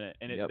 30th minute,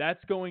 and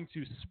that's going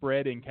to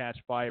spread and catch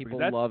fire. People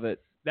love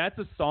it. That's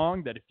a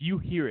song that if you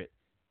hear it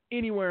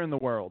anywhere in the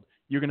world,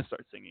 you're going to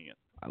start singing it.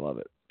 I love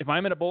it. If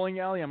I'm in a bowling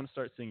alley, I'm going to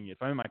start singing it.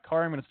 If I'm in my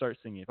car, I'm going to start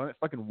singing it. If I'm at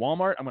fucking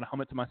Walmart, I'm going to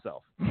hum it to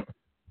myself.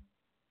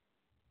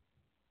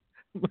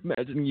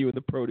 Imagining you in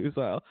the produce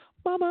aisle.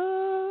 Mama.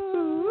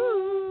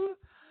 Ooh,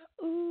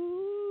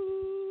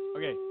 ooh,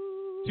 okay,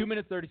 2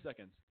 minutes, 30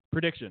 seconds.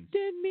 Prediction.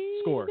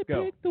 Score.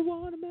 Go. Pick the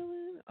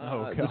watermelon.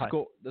 Oh, God.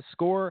 The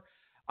score.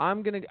 I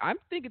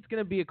think it's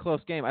going to be a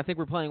close game. I think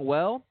we're playing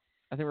well.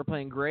 I think we're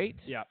playing great.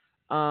 Yeah.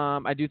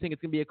 I do think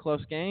it's going to be a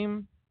close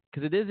game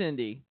because it is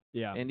Indy.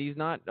 Yeah. Indy's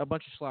not a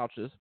bunch of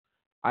slouches.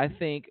 I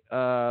think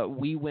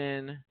we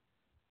win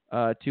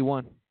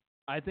 2-1.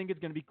 I think it's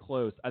going to be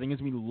close. I think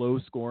it's going to be low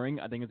scoring.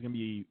 I think it's going to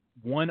be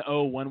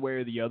 1-0 one way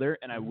or the other,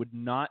 and I would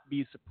not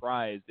be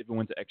surprised if it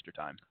went to extra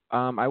time.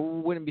 I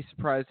wouldn't be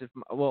surprised if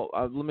let me go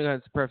ahead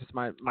and preface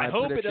my I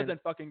hope prediction. it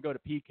doesn't fucking go to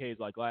PKs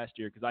like last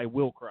year because I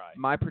will cry.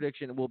 My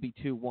prediction will be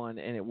 2-1,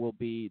 and it will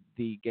be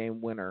the game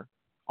winner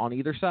on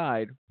either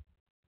side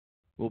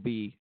will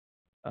be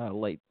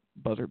late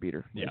buzzer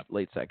beater,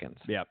 late seconds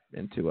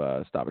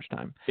into stoppage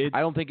time. I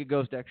don't think it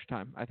goes to extra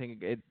time. I think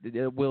it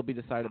will be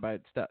decided by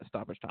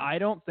stoppage time. I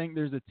don't think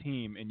there's a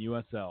team in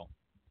USL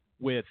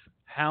with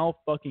how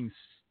fucking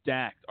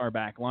stacked our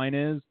back line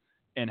is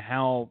and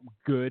how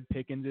good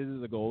Pickens is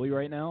as a goalie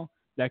right now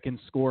that can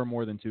score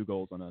more than 2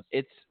 goals on us.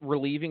 It's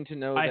relieving to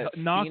know that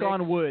knock Phoenix,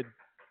 on wood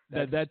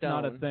that's stone.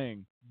 not a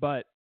thing,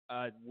 but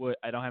wood.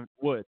 I don't have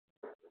wood.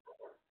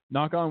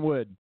 Knock on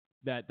wood.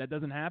 That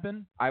doesn't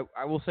happen. I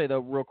will say though,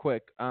 real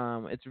quick,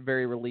 it's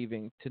very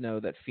relieving to know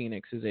that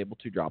Phoenix is able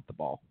to drop the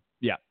ball.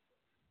 Yeah,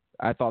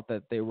 I thought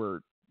that they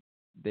were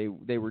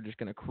just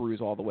going to cruise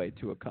all the way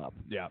to a cup.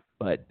 Yeah,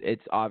 but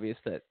it's obvious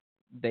that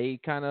they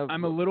kind of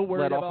I'm a little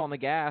worried let off on the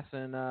gas,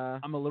 and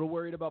I'm a little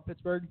worried about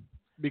Pittsburgh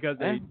because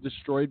they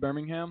destroyed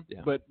Birmingham.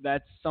 Yeah. But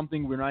that's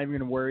something we're not even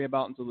going to worry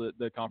about until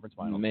the conference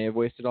final. May have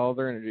wasted all of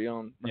their energy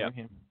on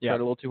Birmingham. Yeah,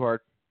 tried a little too hard.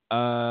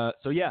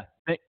 So yeah.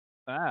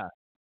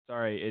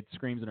 Sorry, it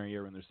screams in our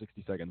ear when there's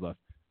 60 seconds left.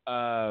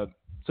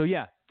 So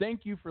yeah,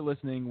 thank you for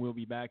listening. We'll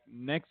be back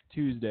next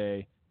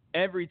Tuesday,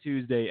 every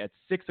Tuesday at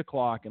 6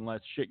 o'clock,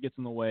 unless shit gets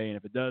in the way, and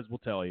if it does, we'll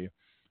tell you.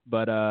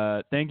 But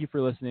thank you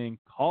for listening.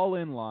 Call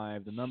in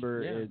live. The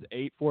number is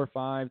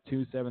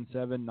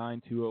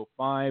 845-277-9205.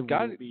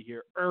 We'll be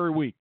here every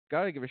week.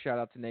 Gotta give a shout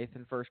out to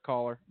Nathan, first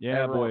caller.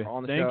 Yeah, ever boy.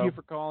 On the Thank show. you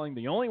for calling.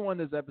 The only one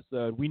this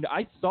episode.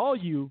 I saw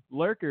you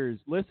lurkers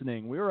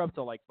listening. We were up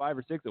to like 5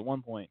 or 6 at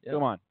one point. Yep.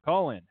 Come on,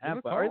 call in, Give have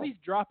a fun, or at call.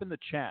 least drop in the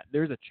chat.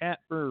 There's a chat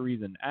for a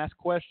reason. Ask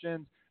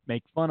questions,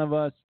 make fun of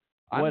us,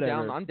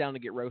 whatever. I'm down to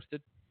get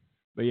roasted.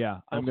 But yeah,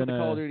 I'm Also the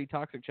Call of gonna Duty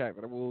Toxic Chat,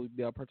 but I will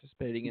be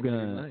participating in it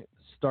tonight.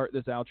 start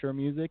this outro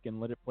music and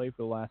let it play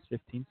for the last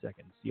 15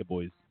 seconds. See ya,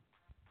 boys.